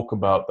to talk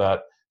about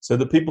that so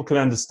that people can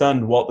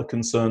understand what the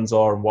concerns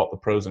are and what the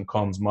pros and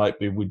cons might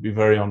be. We'd be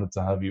very honored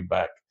to have you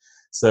back.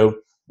 So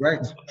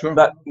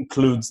that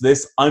concludes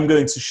this. I'm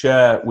going to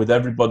share with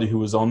everybody who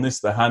was on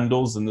this the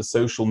handles and the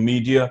social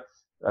media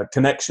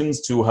connections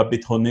to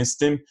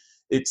Habitchonistim.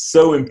 It's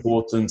so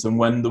important, and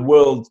when the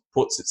world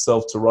puts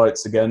itself to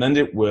rights again, and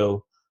it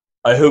will,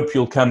 I hope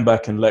you'll come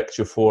back and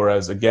lecture for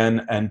us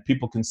again, and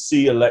people can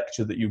see a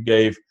lecture that you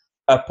gave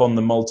up on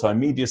the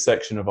multimedia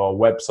section of our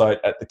website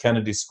at the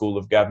Kennedy School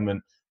of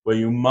Government, where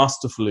you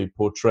masterfully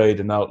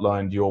portrayed and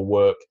outlined your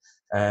work.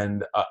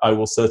 And I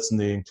will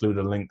certainly include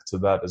a link to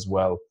that as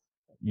well.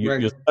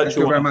 Thank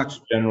you very much.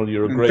 General,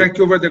 you're and a great. Thank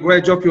you for the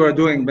great job you are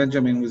doing,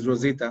 Benjamin, with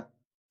Rosita.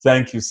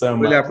 Thank you so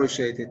much. Really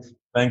appreciate it.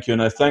 Thank you.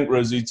 And I thank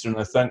Rosita, and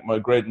I thank my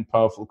great and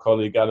powerful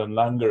colleague, Alan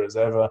Langer, as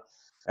ever.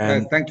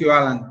 And thank you,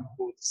 Alan.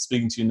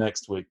 Speaking to you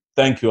next week.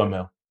 Thank you,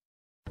 Amir.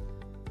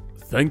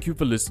 Thank you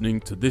for listening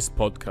to this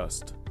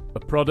podcast, a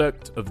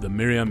product of the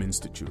Miriam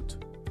Institute,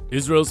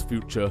 Israel's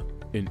future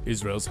in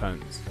Israel's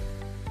hands.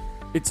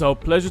 It's our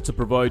pleasure to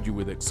provide you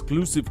with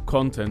exclusive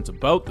content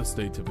about the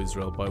State of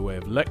Israel by way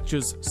of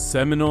lectures,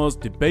 seminars,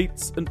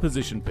 debates, and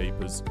position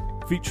papers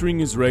featuring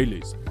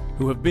Israelis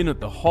who have been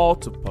at the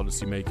heart of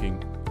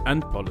policymaking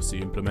and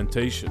policy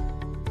implementation.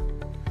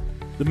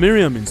 The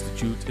Miriam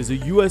Institute is a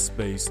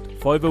US-based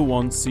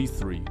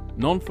 501c3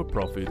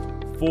 non-for-profit,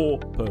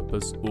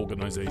 for-purpose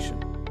organization.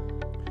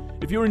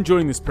 If you're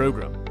enjoying this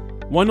program,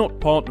 why not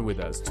partner with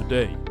us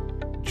today?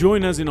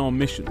 Join us in our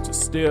mission to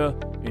steer,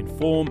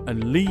 inform,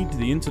 and lead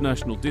the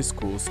international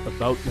discourse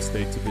about the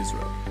State of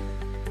Israel.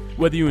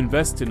 Whether you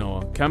invest in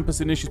our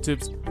campus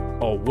initiatives,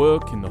 our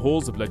work in the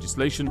halls of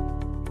legislation,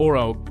 or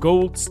our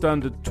gold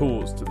standard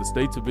tours to the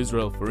State of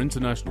Israel for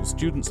international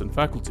students and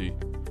faculty,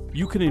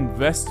 you can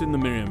invest in the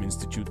Miriam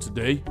Institute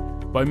today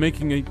by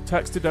making a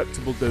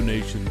tax-deductible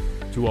donation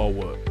to our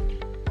work.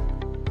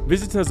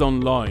 Visit us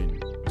online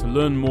to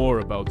learn more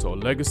about our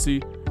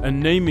legacy and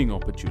naming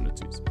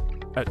opportunities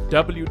at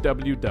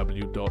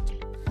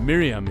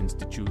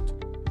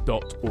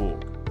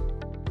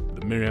www.miriaminstitute.org.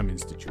 The Miriam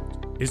Institute,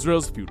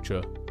 Israel's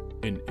future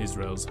in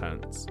Israel's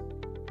hands.